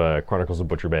vibes of Chronicles of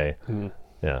Butcher Bay.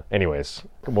 Yeah. Anyways,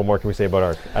 what more can we say about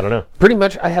Arc? I don't know. Pretty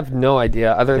much, I have no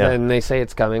idea, other than they say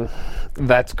it's coming.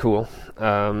 That's cool.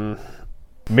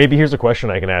 Maybe here's a question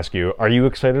I can ask you. Are you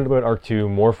excited about Arc 2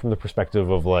 more from the perspective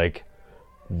of,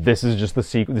 this is just the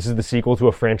sequel, this is the sequel to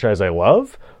a franchise I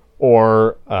love?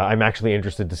 Or I'm actually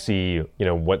interested to see,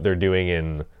 what they're doing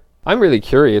in... I'm really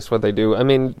curious what they do.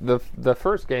 The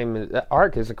first game,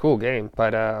 Arc, is a cool game,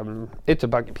 but it's a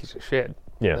buggy piece of shit.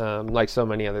 Yeah. Like so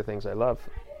many other things I love.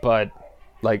 But,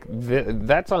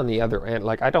 that's on the other end.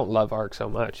 I don't love Arc so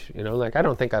much, I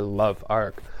don't think I love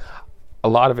Arc. A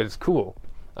lot of it is cool.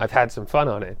 I've had some fun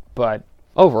on it, but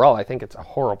overall, I think it's a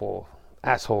horrible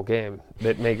asshole game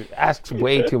that asks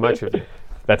way too much of you.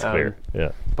 That's clear.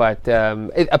 Yeah. But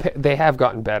they have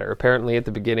gotten better. Apparently, at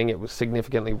the beginning, it was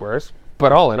significantly worse.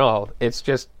 But all in all, it's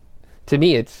just, to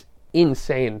me, it's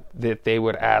insane that they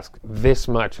would ask this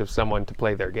much of someone to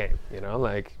play their game.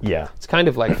 Yeah. It's kind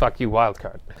of like fuck you,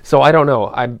 wildcard. So I don't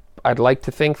know. I'd like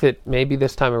to think that maybe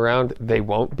this time around they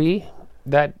won't be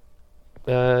that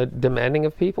demanding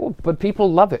of people, but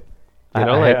people love it.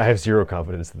 I have zero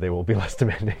confidence that they will be less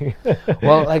demanding.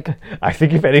 Well, I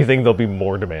think if anything, they'll be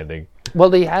more demanding.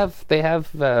 Well, they have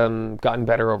gotten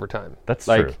better over time. That's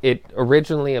true. It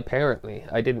originally, apparently,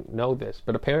 I didn't know this,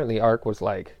 but apparently Arc was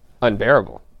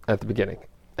unbearable at the beginning.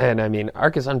 And I mean,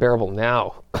 Ark is unbearable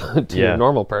now to a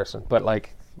normal person, but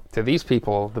like to these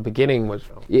people, the beginning was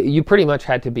you pretty much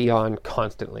had to be on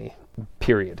constantly,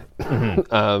 period.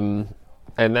 And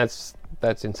that's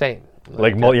insane.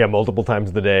 Like multiple times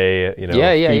of the day, you know,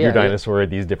 feed your dinosaur at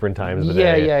these different times of the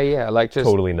day. Yeah. Like just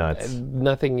totally nuts.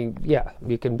 Nothing. Yeah,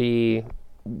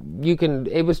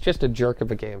 it was just a jerk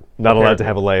of a game. Not allowed to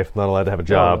have a life, not allowed to have a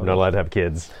job, not allowed to have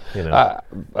kids. You know,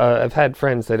 I've had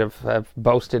friends that have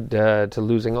boasted to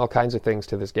losing all kinds of things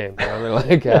to this game. You know?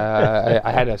 They're like,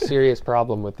 I had a serious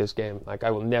problem with this game. Like,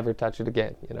 I will never touch it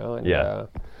again. You know, and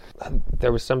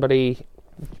there was somebody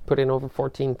put in over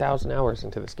 14,000 hours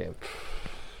into this game.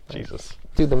 Jesus.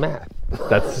 Do the math.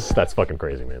 That's fucking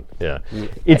crazy, man. Yeah.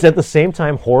 It's at the same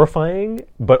time horrifying,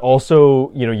 but also,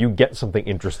 you know, you get something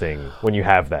interesting when you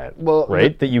have that,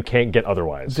 right? That you can't get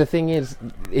otherwise. The thing is,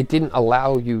 it didn't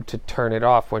allow you to turn it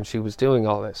off when she was doing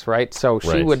all this, right? So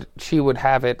she would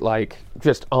have it like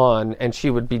just on, and she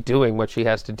would be doing what she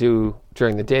has to do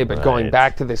during the day, but going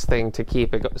back to this thing to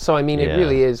keep it So, I mean, it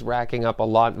really is racking up a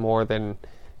lot more than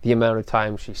the amount of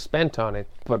time she spent on it.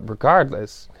 But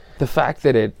regardless, the fact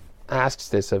that it asks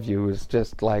this of you is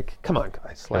just like, come on,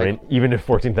 guys. Like, I mean, even if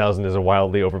 14,000 is a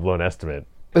wildly overblown estimate,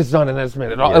 it's not an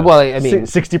estimate at all. Yeah. Well, I mean,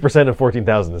 60% of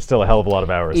 14,000 is still a hell of a lot of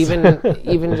hours.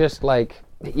 Even just like,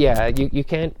 you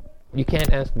can't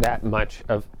ask that much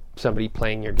of somebody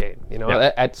playing your game. You know,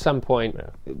 at some point,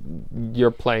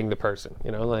 you're playing the person.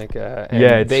 You know, like,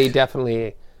 and they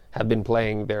definitely have been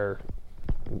playing their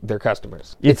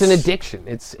customers. It's an addiction.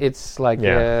 It's like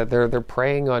they're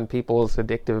preying on people's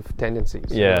addictive tendencies.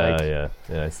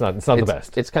 It's not the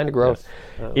best. It's kind of gross.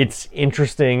 It's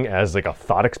interesting as like a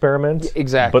thought experiment.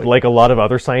 Exactly. But like a lot of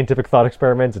other scientific thought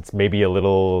experiments, it's maybe a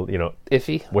little, you know,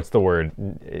 iffy. What's the word?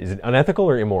 Is it unethical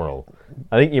or immoral?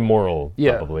 I think immoral,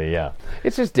 probably. Yeah.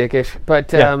 It's just dickish.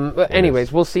 But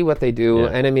anyways, we'll see what they do.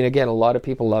 And I mean, again, a lot of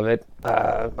people love it.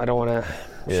 I don't want to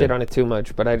shit on it too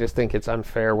much, but I just think it's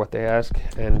unfair what they ask.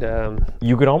 And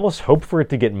you could almost hope for it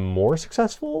to get more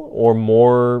successful or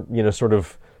more, you know, sort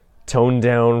of toned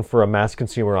down for a mass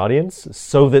consumer audience,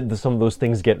 so that some of those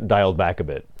things get dialed back a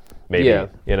bit. Maybe,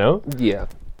 you know? Yeah.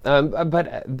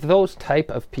 But those type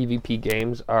of PvP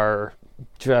games are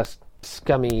just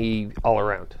scummy all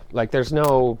around. Like, there's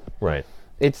no... Right.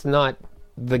 It's not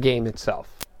the game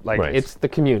itself. Like, it's the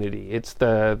community. It's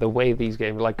the way these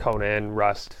games, like Conan,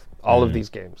 Rust, all of these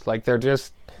games. Like, they're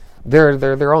just... They're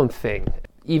their own thing.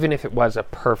 Even if it was a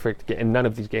perfect game, and none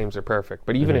of these games are perfect,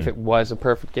 but even if it was a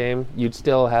perfect game, you'd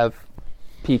still have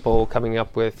people coming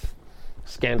up with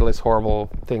scandalous, horrible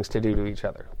things to do to each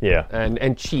other. Yeah.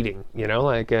 And cheating, you know,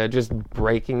 like just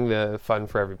breaking the fun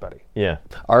for everybody. Yeah.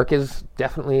 Ark is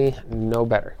definitely no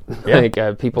better.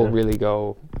 Like people really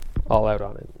go all out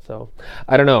on it. So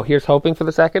I don't know. Here's hoping for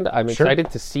the second. I'm excited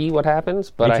to see what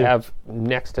happens, but I have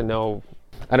next to no...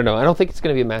 I don't know. I don't think it's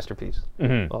going to be a masterpiece,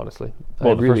 honestly.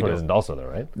 Well, the first one isn't also, though,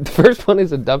 right? The first one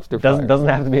is a dumpster fire. Doesn't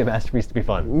have to be a masterpiece to be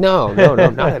fun. No, not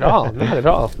at all. Not at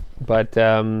all. But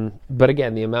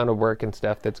again, the amount of work and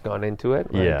stuff that's gone into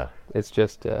it, like, it's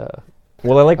just...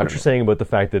 well, I like what you're saying about the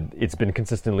fact that it's been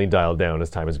consistently dialed down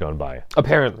as time has gone by.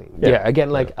 Apparently. Yeah.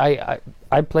 Again, like, I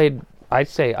played... I'd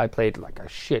say I played like a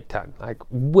shit ton, like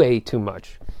way too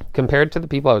much. Compared to the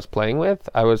people I was playing with,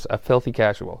 I was a filthy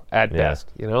casual at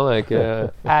best, you know, like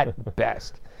at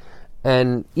best.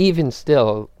 And even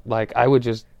still, like, I would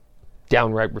just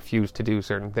downright refuse to do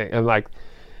certain things. And like,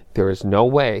 there is no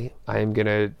way I am going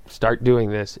to start doing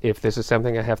this if this is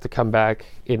something I have to come back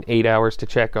in 8 hours to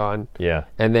check on. Yeah.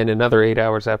 And then another 8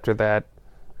 hours after that.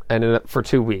 And for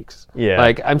 2 weeks. Yeah.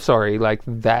 Like, I'm sorry, like,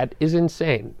 that is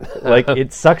insane. Like,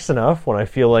 it sucks enough when I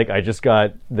feel like I just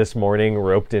got this morning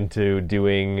roped into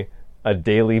doing a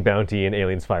daily bounty in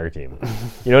Aliens Fireteam.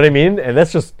 You know what I mean? And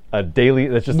that's just a daily,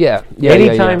 that's just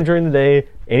anytime during the day,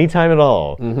 anytime at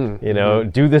all. You know,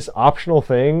 do this optional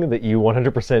thing that you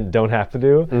 100% don't have to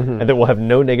do, and that will have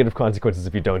no negative consequences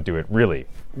if you don't do it, really.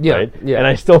 Yeah. Right? Yeah. And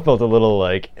I still felt a little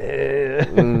like,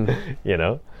 you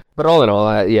know? But all in all,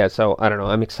 so I don't know.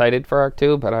 I'm excited for Ark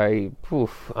 2, but I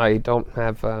don't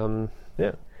have.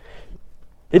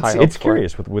 It's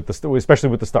curious with the especially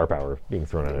with the star power being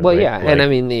thrown at it. Well, right? yeah, and I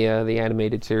mean the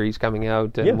animated series coming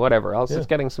out and whatever else, it's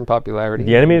getting some popularity.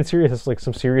 The animated series has like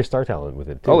some serious star talent with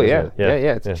it too. Oh yeah,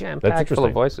 it's jam-packed full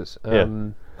of voices.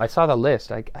 I saw the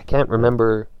list. I can't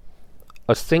remember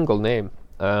a single name,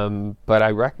 but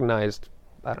I recognized,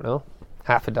 I don't know,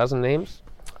 half a dozen names.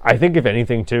 I think if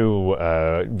anything, too,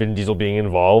 Vin Diesel being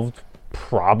involved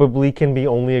probably can be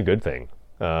only a good thing.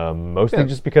 Mostly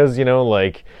just because, you know,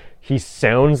 like, he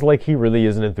sounds like he really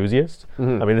is an enthusiast. I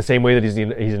mean, the same way that he's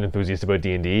an enthusiast about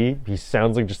D&D, he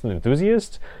sounds like just an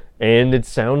enthusiast. And it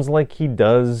sounds like he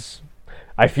does.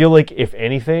 I feel like, if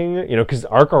anything, because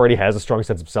Ark already has a strong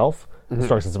sense of self, a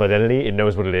strong sense of identity. It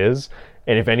knows what it is.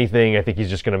 And if anything, I think he's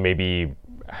just going to maybe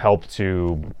help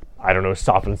to, I don't know,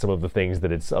 soften some of the things that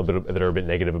that are a bit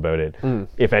negative about it.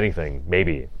 If anything,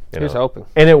 maybe. Here's hoping.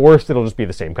 And at worst, it'll just be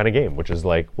the same kind of game, which is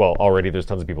like, well, already there's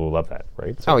tons of people who love that,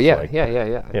 right? So yeah.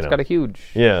 It's got a huge...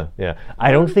 Yeah.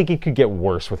 I don't think it could get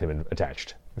worse with him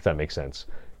attached, if that makes sense.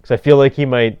 Because I feel like he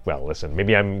might... Well, listen,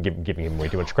 maybe I'm giving him way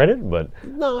too much credit, but...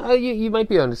 No, you might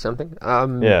be onto something.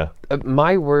 Yeah.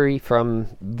 My worry from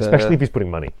the... Especially if he's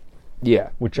putting money. Yeah.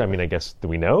 Which, I mean, I guess, do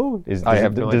we know? I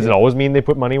have no idea. Does it always mean they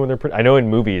put money when they're... I know in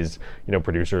movies,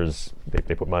 producers,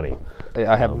 they put money.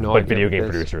 I have no idea. But video game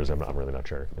producers, I'm really not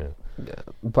sure. Yeah.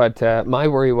 But my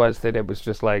worry was that it was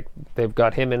just like, they've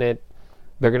got him in it,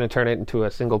 they're going to turn it into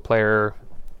a single-player,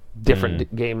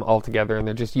 different game altogether, and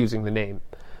they're just using the name.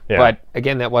 Yeah. But,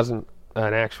 again, that wasn't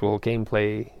an actual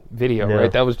gameplay video,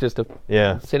 right? That was just a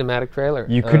cinematic trailer.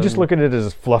 You could just look at it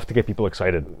as fluff to get people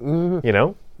excited,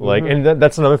 Like, and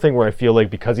that's another thing where I feel like,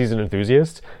 because he's an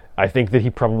enthusiast, I think that he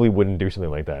probably wouldn't do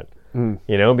something like that,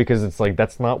 because it's like,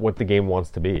 that's not what the game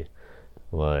wants to be.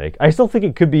 Like, I still think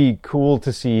it could be cool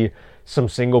to see some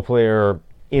single-player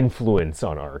influence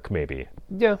on Ark, maybe.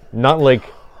 Yeah. Not like...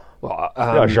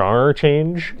 a genre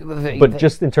change, but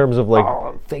just in terms of like...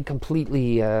 they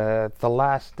completely... the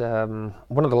last...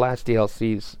 one of the last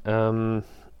DLCs,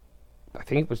 I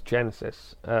think it was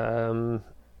Genesis, the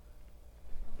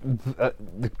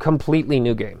completely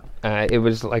new game. It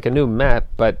was like a new map,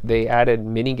 but they added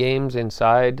mini-games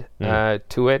inside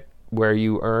to it, where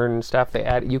you earn stuff.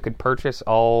 You could purchase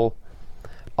all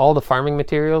the farming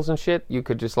materials and shit. You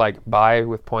could just like buy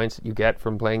with points that you get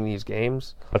from playing these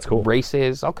games. That's cool.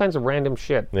 Races, all kinds of random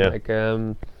shit. Yeah. Like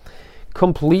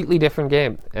completely different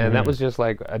game. And that was just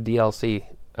like a DLC.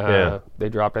 They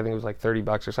dropped, I think it was like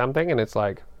 $30 or something, and it's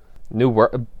like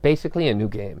basically a new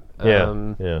game.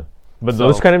 But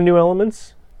those kind of new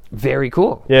elements, very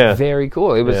cool. Yeah. Very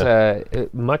cool. It was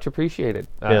much appreciated.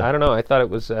 I don't know. I thought it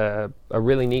was a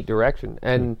really neat direction.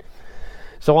 And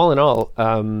so all in all,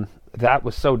 that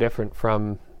was so different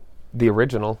from the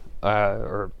original,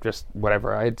 or just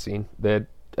whatever I had seen, that,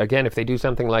 again, if they do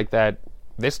something like that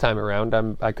this time around,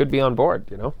 I could be on board,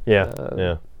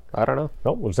 Yeah. I don't know.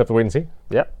 Well, we'll just have to wait and see.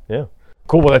 Yeah.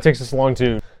 Cool. Well, that takes us along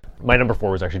to... My number 4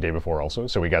 was actually day before also,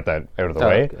 so we got that out of the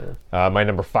way. Okay. My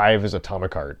number 5 is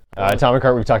Atomic Heart. Atomic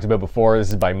Heart we've talked about before. This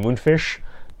is by Moonfish.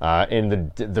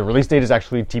 And the release date is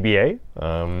actually TBA.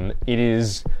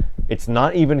 It's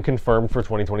not even confirmed for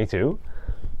 2022.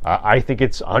 I think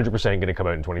it's 100% going to come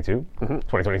out in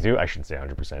 2022. I shouldn't say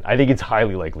 100%. I think it's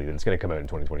highly likely that it's going to come out in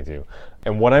 2022.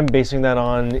 And what I'm basing that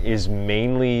on is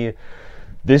mainly...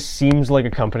 This seems like a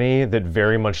company that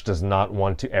very much does not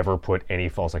want to ever put any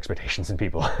false expectations in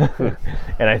people.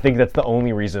 And I think that's the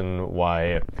only reason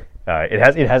why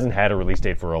it hasn't had a release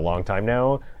date for a long time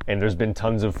now, and there's been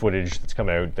tons of footage that's come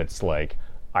out that's like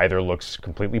either looks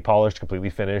completely polished,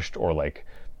 completely finished, or like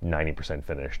 90%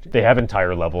 finished. They have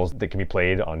entire levels that can be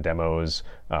played on demos.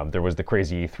 There was the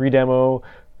Crazy E3 demo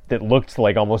that looked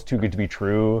like almost too good to be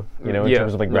true, in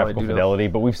terms of like graphical fidelity.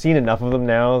 But we've seen enough of them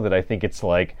now that I think it's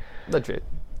like... legit.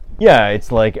 Yeah,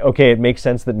 it's like, okay, it makes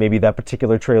sense that maybe that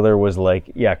particular trailer was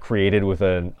like, created with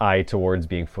an eye towards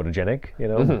being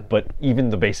photogenic, But even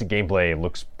the basic gameplay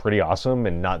looks pretty awesome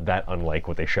and not that unlike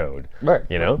what they showed, right?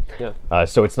 Yeah.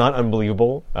 So it's not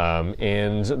unbelievable.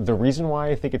 And the reason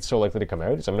why I think it's so likely to come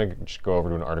out is I'm going to just go over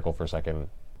to an article for a second.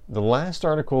 The last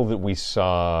article that we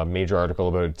saw, major article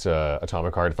about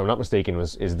Atomic Heart, if I'm not mistaken,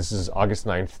 this is August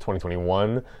 9th,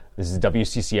 2021. This is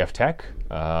WCCF Tech,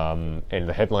 and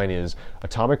the headline is,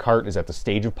 Atomic Heart is at the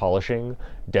stage of polishing.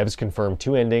 Devs confirm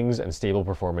 2 endings and stable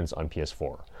performance on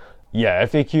PS4. Yeah,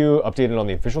 FAQ updated on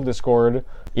the official Discord.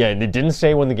 Yeah, and it didn't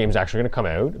say when the game's actually going to come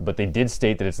out, but they did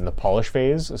state that it's in the polish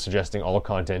phase, suggesting all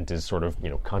content is sort of,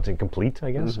 content complete,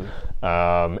 I guess.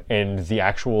 And the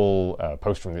actual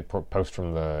post from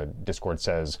the Discord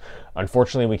says,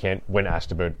 unfortunately we can't, when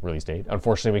asked about release date,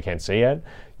 unfortunately we can't say yet.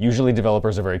 Usually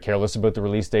developers are very careless about the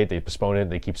release date. They postpone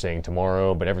it, they keep saying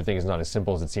tomorrow, but everything is not as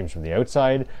simple as it seems from the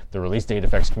outside. The release date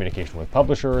affects communication with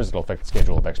publishers. It'll affect the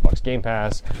schedule of Xbox Game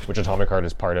Pass, which Atomic Heart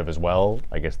is part of as well.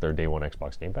 I guess their day one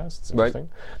Xbox Game Pass. It's interesting. Right.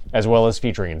 As well as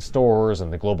featuring in stores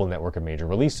and the global network of major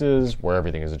releases, where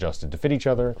everything is adjusted to fit each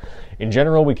other. In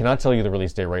general, we cannot tell you the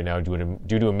release date right now due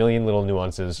to a million little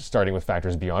nuances, starting with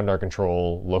factors beyond our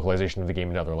control, localization of the game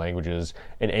in other languages,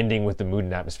 and ending with the mood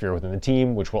and atmosphere within the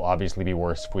team, which will obviously be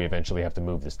worse if we eventually have to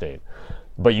move this date.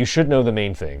 But you should know the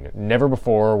main thing. Never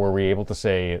before were we able to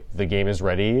say the game is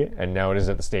ready, and now it is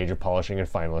at the stage of polishing and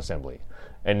final assembly.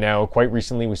 And now, quite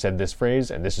recently, we said this phrase,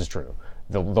 and this is true.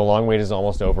 The long wait is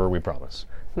almost over, we promise.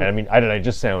 And I mean, it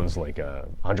just sounds like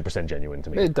 100% genuine to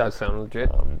me. It does sound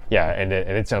legit. Yeah, and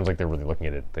it sounds like they're really looking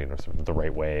at it, sort of the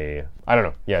right way. I don't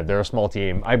know. Yeah, they're a small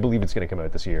team. I believe it's going to come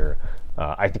out this year.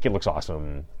 I think it looks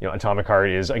awesome. Atomic Heart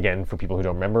is, again, for people who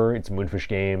don't remember, it's Moonfish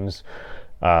Games.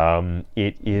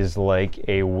 It is like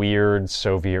a weird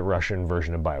Soviet-Russian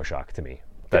version of BioShock to me.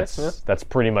 That's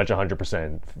pretty much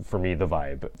 100% for me, the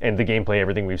vibe. And the gameplay,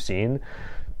 everything we've seen,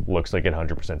 looks like it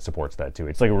 100% supports that too.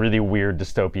 It's like a really weird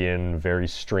dystopian, very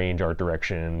strange art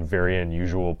direction, very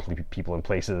unusual people and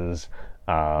places.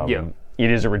 It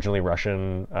is originally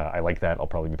Russian. I like that. I'll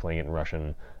probably be playing it in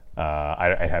Russian.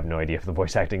 I have no idea if the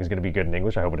voice acting is going to be good in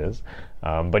English. I hope it is.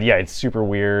 But yeah, it's super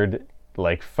weird,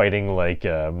 like fighting like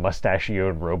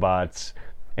mustachioed robots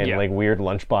and like weird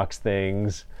lunchbox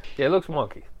things. Yeah, it looks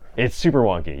wonky. It's super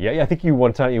wonky. Yeah, I think you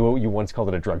once called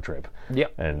it a drug trip. Yeah.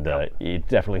 And it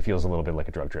definitely feels a little bit like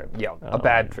a drug trip. Yeah, a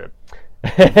bad trip.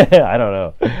 I don't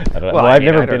know. Well, I've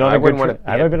never been on a good trip.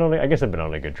 I guess I've been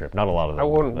on a good trip. Not a lot of them. I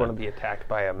wouldn't want to be attacked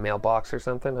by a mailbox or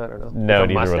something. I don't know. No,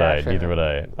 neither would I. Neither would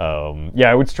I.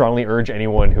 Yeah, I would strongly urge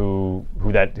anyone who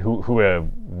a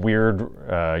weird,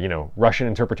 Russian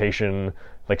interpretation,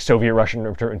 like Soviet Russian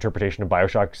interpretation of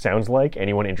BioShock sounds like.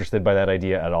 Anyone interested by that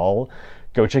idea at all,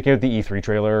 go check out the E3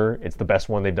 trailer. It's the best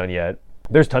one they've done yet.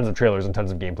 There's tons of trailers and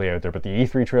tons of gameplay out there, but the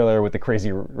E3 trailer with the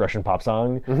crazy Russian pop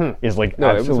song is like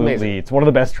absolutely, it's one of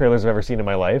the best trailers I've ever seen in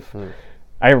my life.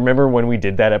 I remember when we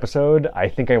did that episode, I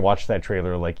think I watched that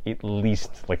trailer like at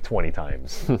least like 20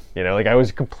 times. I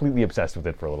was completely obsessed with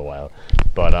it for a little while.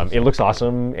 But it looks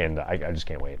awesome, and I just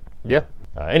can't wait. Yeah.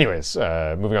 Anyways,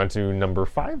 moving on to number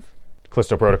 5,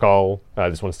 Callisto Protocol.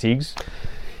 This one's Teagues.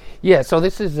 Yeah, so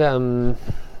this is the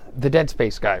Dead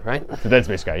Space guy, right? The Dead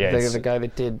Space guy, yeah. The guy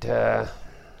that did...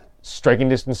 Striking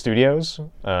Distance Studios,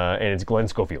 and it's Glenn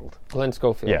Schofield. Glenn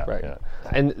Schofield, right. Yeah.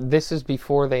 And this is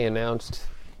before they announced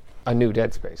a new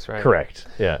Dead Space, right? Correct,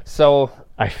 yeah. So...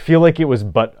 I feel like it was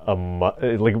but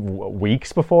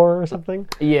weeks before or something.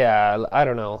 Yeah, I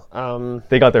don't know.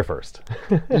 They got there first.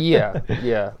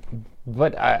 yeah.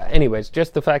 But anyways,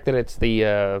 just the fact that it's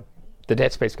the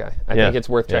Dead Space guy, I think it's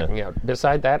worth checking out.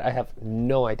 Beside that, I have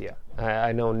no idea.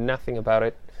 I know nothing about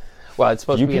it. Well, it's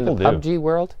supposed to be in the PUBG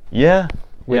world. Yeah.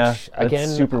 Which, again,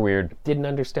 super weird. Didn't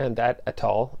understand that at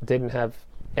all. Didn't have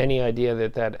any idea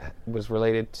that was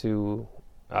related to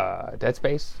Dead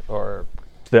Space or...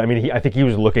 I mean, I think he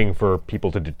was looking for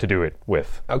people to do it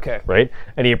with. Okay. Right?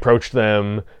 And he approached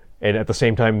them, and at the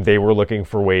same time, they were looking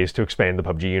for ways to expand the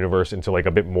PUBG universe into like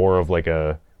a bit more of like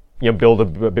build a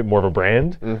bit more of a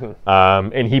brand.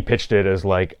 And he pitched it as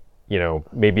like,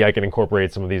 maybe I can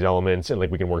incorporate some of these elements and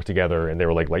like we can work together. And they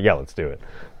were like yeah, let's do it.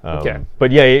 Okay.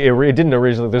 But yeah, it didn't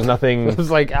originally. There's nothing. It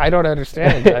was like, I don't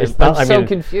understand. I'm so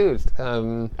confused.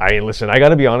 Listen, I got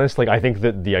to be honest. Like, I think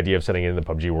that the idea of setting it in the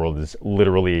PUBG world is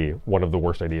literally one of the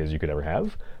worst ideas you could ever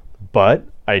have. But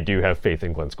I do have faith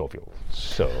in Glenn Schofield.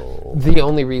 So the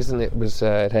only reason it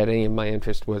had any of my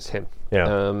interest was him.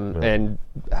 Yeah. And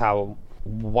how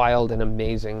wild and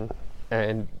amazing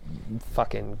and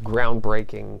fucking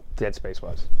groundbreaking Dead Space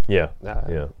was. Yeah.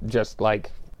 Just like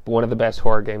one of the best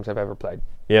horror games I've ever played.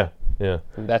 Yeah.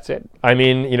 And that's it. I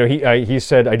mean, he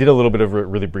said, I did a little bit of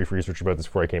really brief research about this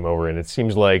before I came over, and it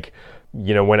seems like,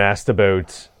 when asked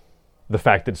about the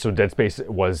fact that Dead Space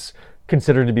was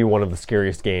considered to be one of the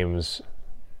scariest games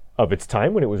of its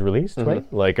time when it was released, right?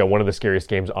 Like one of the scariest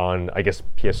games on, I guess,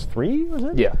 PS3, was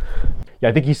it? Yeah. Yeah,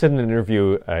 I think he said in an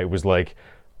interview, it was like,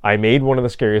 I made one of the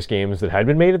scariest games that had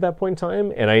been made at that point in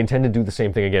time, and I intend to do the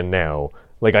same thing again now.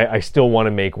 Like, I still want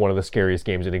to make one of the scariest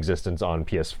games in existence on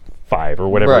PS5 or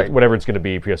whatever it's going to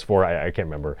be, PS4, I can't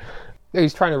remember.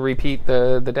 He's trying to repeat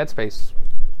the Dead Space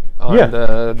on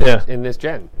in this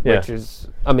gen, which is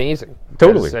amazing.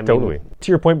 Totally.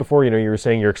 To your point before, you were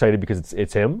saying you're excited because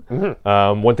it's him.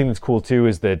 One thing that's cool, too,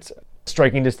 is that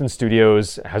Striking Distance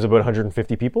Studios has about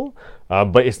 150 people,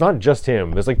 but it's not just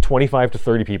him. There's like 25 to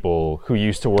 30 people who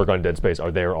used to work on Dead Space are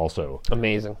there also.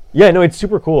 Amazing. Yeah, no, it's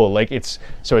super cool. Like it's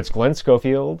Glenn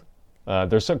Schofield.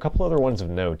 There's a couple other ones of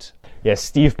note. Yeah,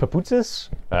 Steve Papoutsis.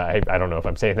 I don't know if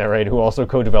I'm saying that right. Who also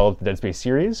co-developed the Dead Space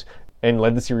series and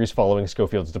led the series following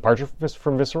Schofield's departure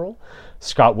from Visceral.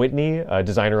 Scott Whitney,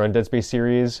 designer on Dead Space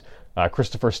series.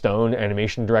 Christopher Stone,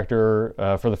 animation director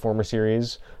for the former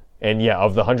series. And yeah,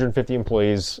 of the 150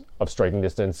 employees of Striking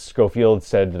Distance, Schofield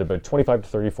said that about 25 to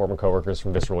 30 former coworkers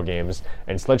from Visceral Games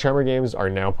and Sledgehammer Games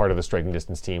are now part of the Striking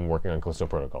Distance team working on Callisto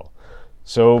Protocol.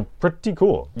 So pretty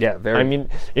cool. Yeah, very. I mean,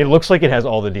 it looks like it has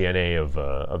all the DNA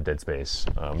of Dead Space.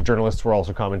 Journalists were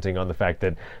also commenting on the fact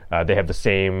that they have the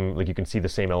same, like you can see the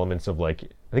same elements of like,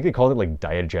 I think they called it like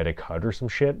diegetic HUD or some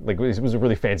shit. Like it was a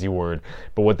really fancy word,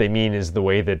 but what they mean is the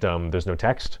way that there's no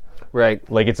text. Right.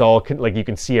 Like it's all like you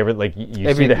can see like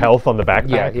you see the health on the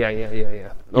backpack.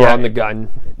 Yeah. Or on the gun.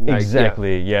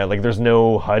 Exactly. Yeah. Like there's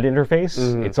no HUD interface.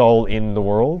 It's all in the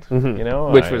world. You know,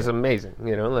 which was amazing.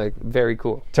 You know, like very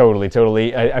cool. Totally.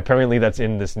 Apparently, that's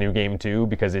in this new game too,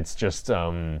 because it's just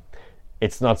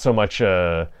it's not so much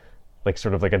like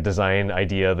sort of like a design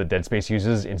idea that Dead Space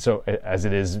uses, as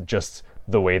it is just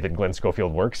the way that Glenn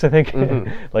Schofield works, I think.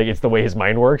 Like it's the way his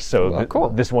mind works. So cool.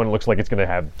 This one looks like it's going to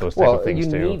have those type of things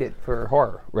too. Well, you need it for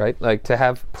horror, right? Like to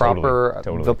have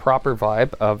the proper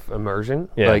vibe of immersion.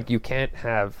 Yeah. Like you can't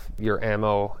have your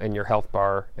ammo and your health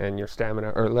bar and your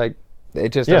stamina, or like it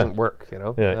just doesn't work, you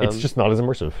know? Yeah, it's just not as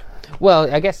immersive.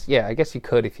 Well, I guess you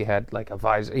could if you had like a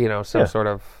visor, you know, some sort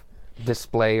of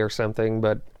display or something,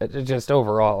 but just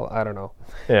overall, I don't know.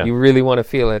 Yeah. You really want to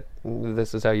feel it.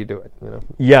 This is how you do it, you know.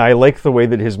 Yeah, I like the way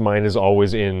that his mind is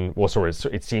always in. Well, sorry,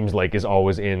 it seems like is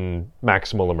always in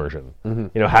maximal immersion.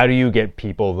 You know, how do you get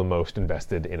people the most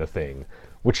invested in a thing,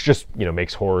 which just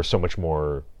makes horror so much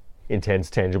more intense,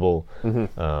 tangible.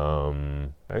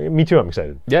 Me too. I'm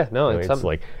excited. Yeah, no, it's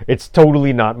like it's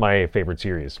totally not my favorite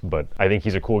series, but I think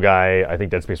he's a cool guy. I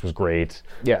think Dead Space was great.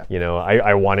 Yeah,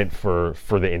 I want it for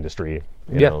the industry.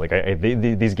 You know, like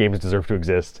these games deserve to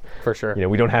exist for sure.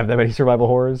 We don't have that many survival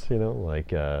horrors.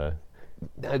 Like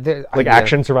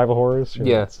action survival horrors.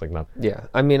 It's like not. Yeah,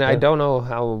 I mean, I don't know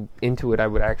how into it I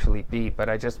would actually be, but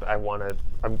I want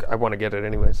to get it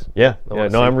anyways. Yeah.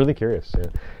 No, I'm really curious. Yeah.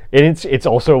 And it's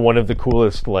also one of the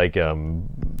coolest like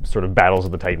sort of battles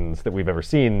of the Titans that we've ever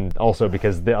seen. Also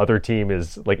because the other team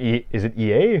is like, is it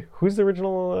EA? Who's the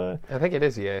original? I think it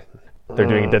is EA. They're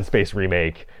doing a Dead Space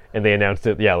remake, and they announced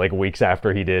it. Yeah, like weeks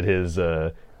after he did his.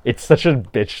 It's such a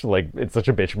bitch. Like it's such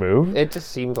a bitch move. It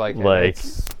just seemed like I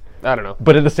don't know.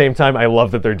 But at the same time, I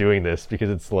love that they're doing this because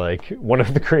it's like one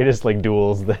of the greatest like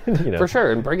duels that For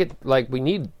sure, and bring it like we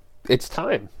need. It's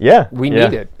time. Yeah, we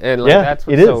need it, and like that's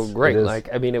what's so great. Like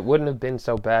I mean, it wouldn't have been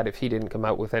so bad if he didn't come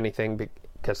out with anything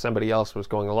because somebody else was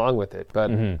going along with it, but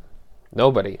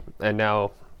nobody, and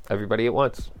now everybody at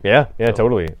once. Yeah,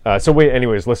 totally. So wait,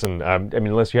 anyways, listen. I mean,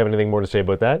 unless you have anything more to say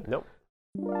about that, nope.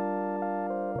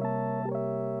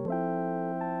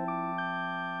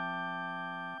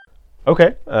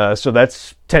 Okay, so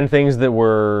that's 10 things that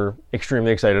we're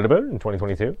extremely excited about in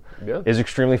 2022. Yeah. Is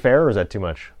extremely fair, or is that too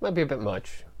much? Might be a bit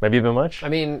much. Maybe a bit much? I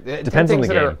mean, depends on the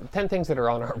game. 10 things that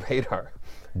are on our radar.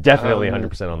 Definitely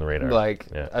 100% on the radar. Like,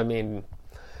 I mean,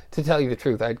 to tell you the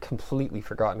truth, I'd completely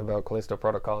forgotten about Callisto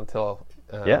Protocol until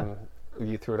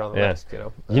you threw it on the list,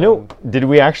 did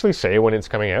we actually say when it's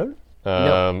coming out?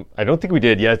 No. I don't think we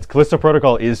did. Yeah, Callisto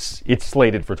Protocol it's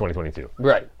slated for 2022.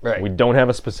 Right. We don't have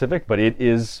a specific, but it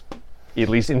is, at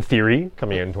least in theory,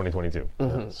 coming out in 2022.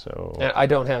 So and I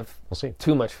don't have we'll see.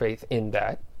 Too much faith in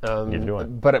that. Neither do I.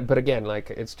 But again, like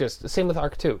it's just the same with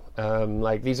Arc 2.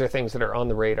 Like these are things that are on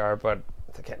the radar, but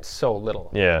again, so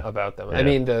little about them. Yeah. I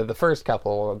mean, the first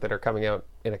couple that are coming out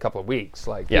in a couple of weeks,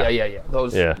 like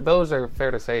those are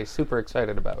fair to say super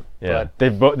excited about. Yeah,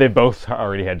 but they've both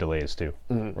already had delays too,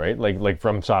 right? Like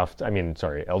FromSoft. I mean,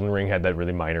 sorry, Elden Ring had that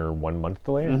really minor 1 month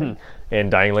delay, I think. And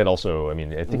Dying Light also. I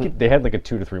mean, I think they had like a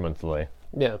 2 to 3 month delay.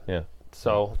 Yeah.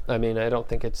 So I mean, I don't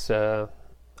think it's.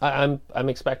 I'm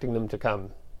expecting them to come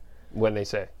when they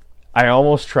say. I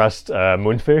almost trust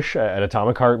Moonfish at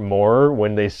Atomic Heart more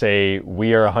when they say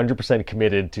we are 100%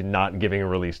 committed to not giving a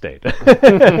release date.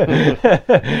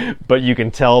 But you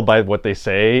can tell by what they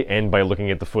say and by looking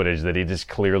at the footage that it is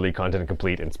clearly content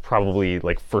complete and it's probably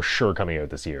like for sure coming out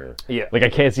this year. Yeah. Like I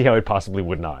can't see how it possibly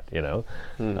would not,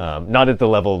 not at the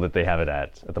level that they have it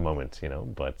at the moment,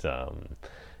 but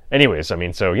anyways, I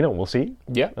mean, so, we'll see.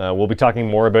 Yeah. We'll be talking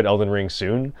more about Elden Ring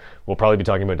soon. We'll probably be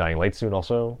talking about Dying Light soon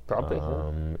also. Probably.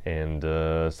 And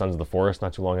Sons of the Forest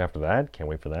not too long after that. Can't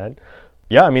wait for that.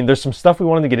 Yeah, I mean, there's some stuff we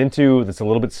wanted to get into that's a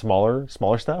little bit smaller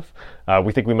stuff.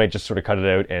 We think we might just sort of cut it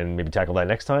out and maybe tackle that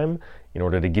next time in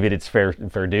order to give it its fair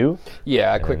due.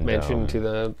 Yeah, a quick mention to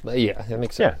the... Yeah, that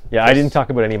makes sense. Yeah, I didn't talk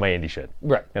about any of my indie shit.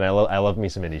 Right. And I love me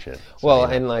some indie shit. So, well,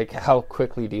 and like, how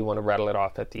quickly do you want to rattle it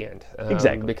off at the end?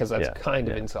 Exactly. Because that's kind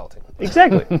of insulting.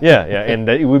 Exactly. Yeah, and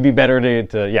it would be better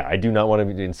to I do not want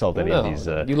to insult any of these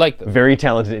you like them. Very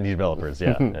talented indie developers.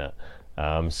 Yeah.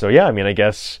 So yeah, I mean, I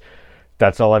guess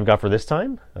that's all I've got for this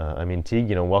time. I mean, Teague,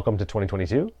 welcome to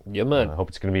 2022. Yeah, man. I hope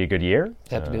it's going to be a good year.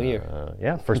 Happy New Year.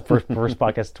 Yeah, first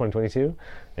podcast 2022,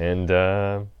 and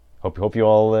hope you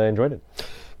all enjoyed it.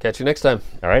 Catch you next time.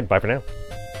 All right, bye for now.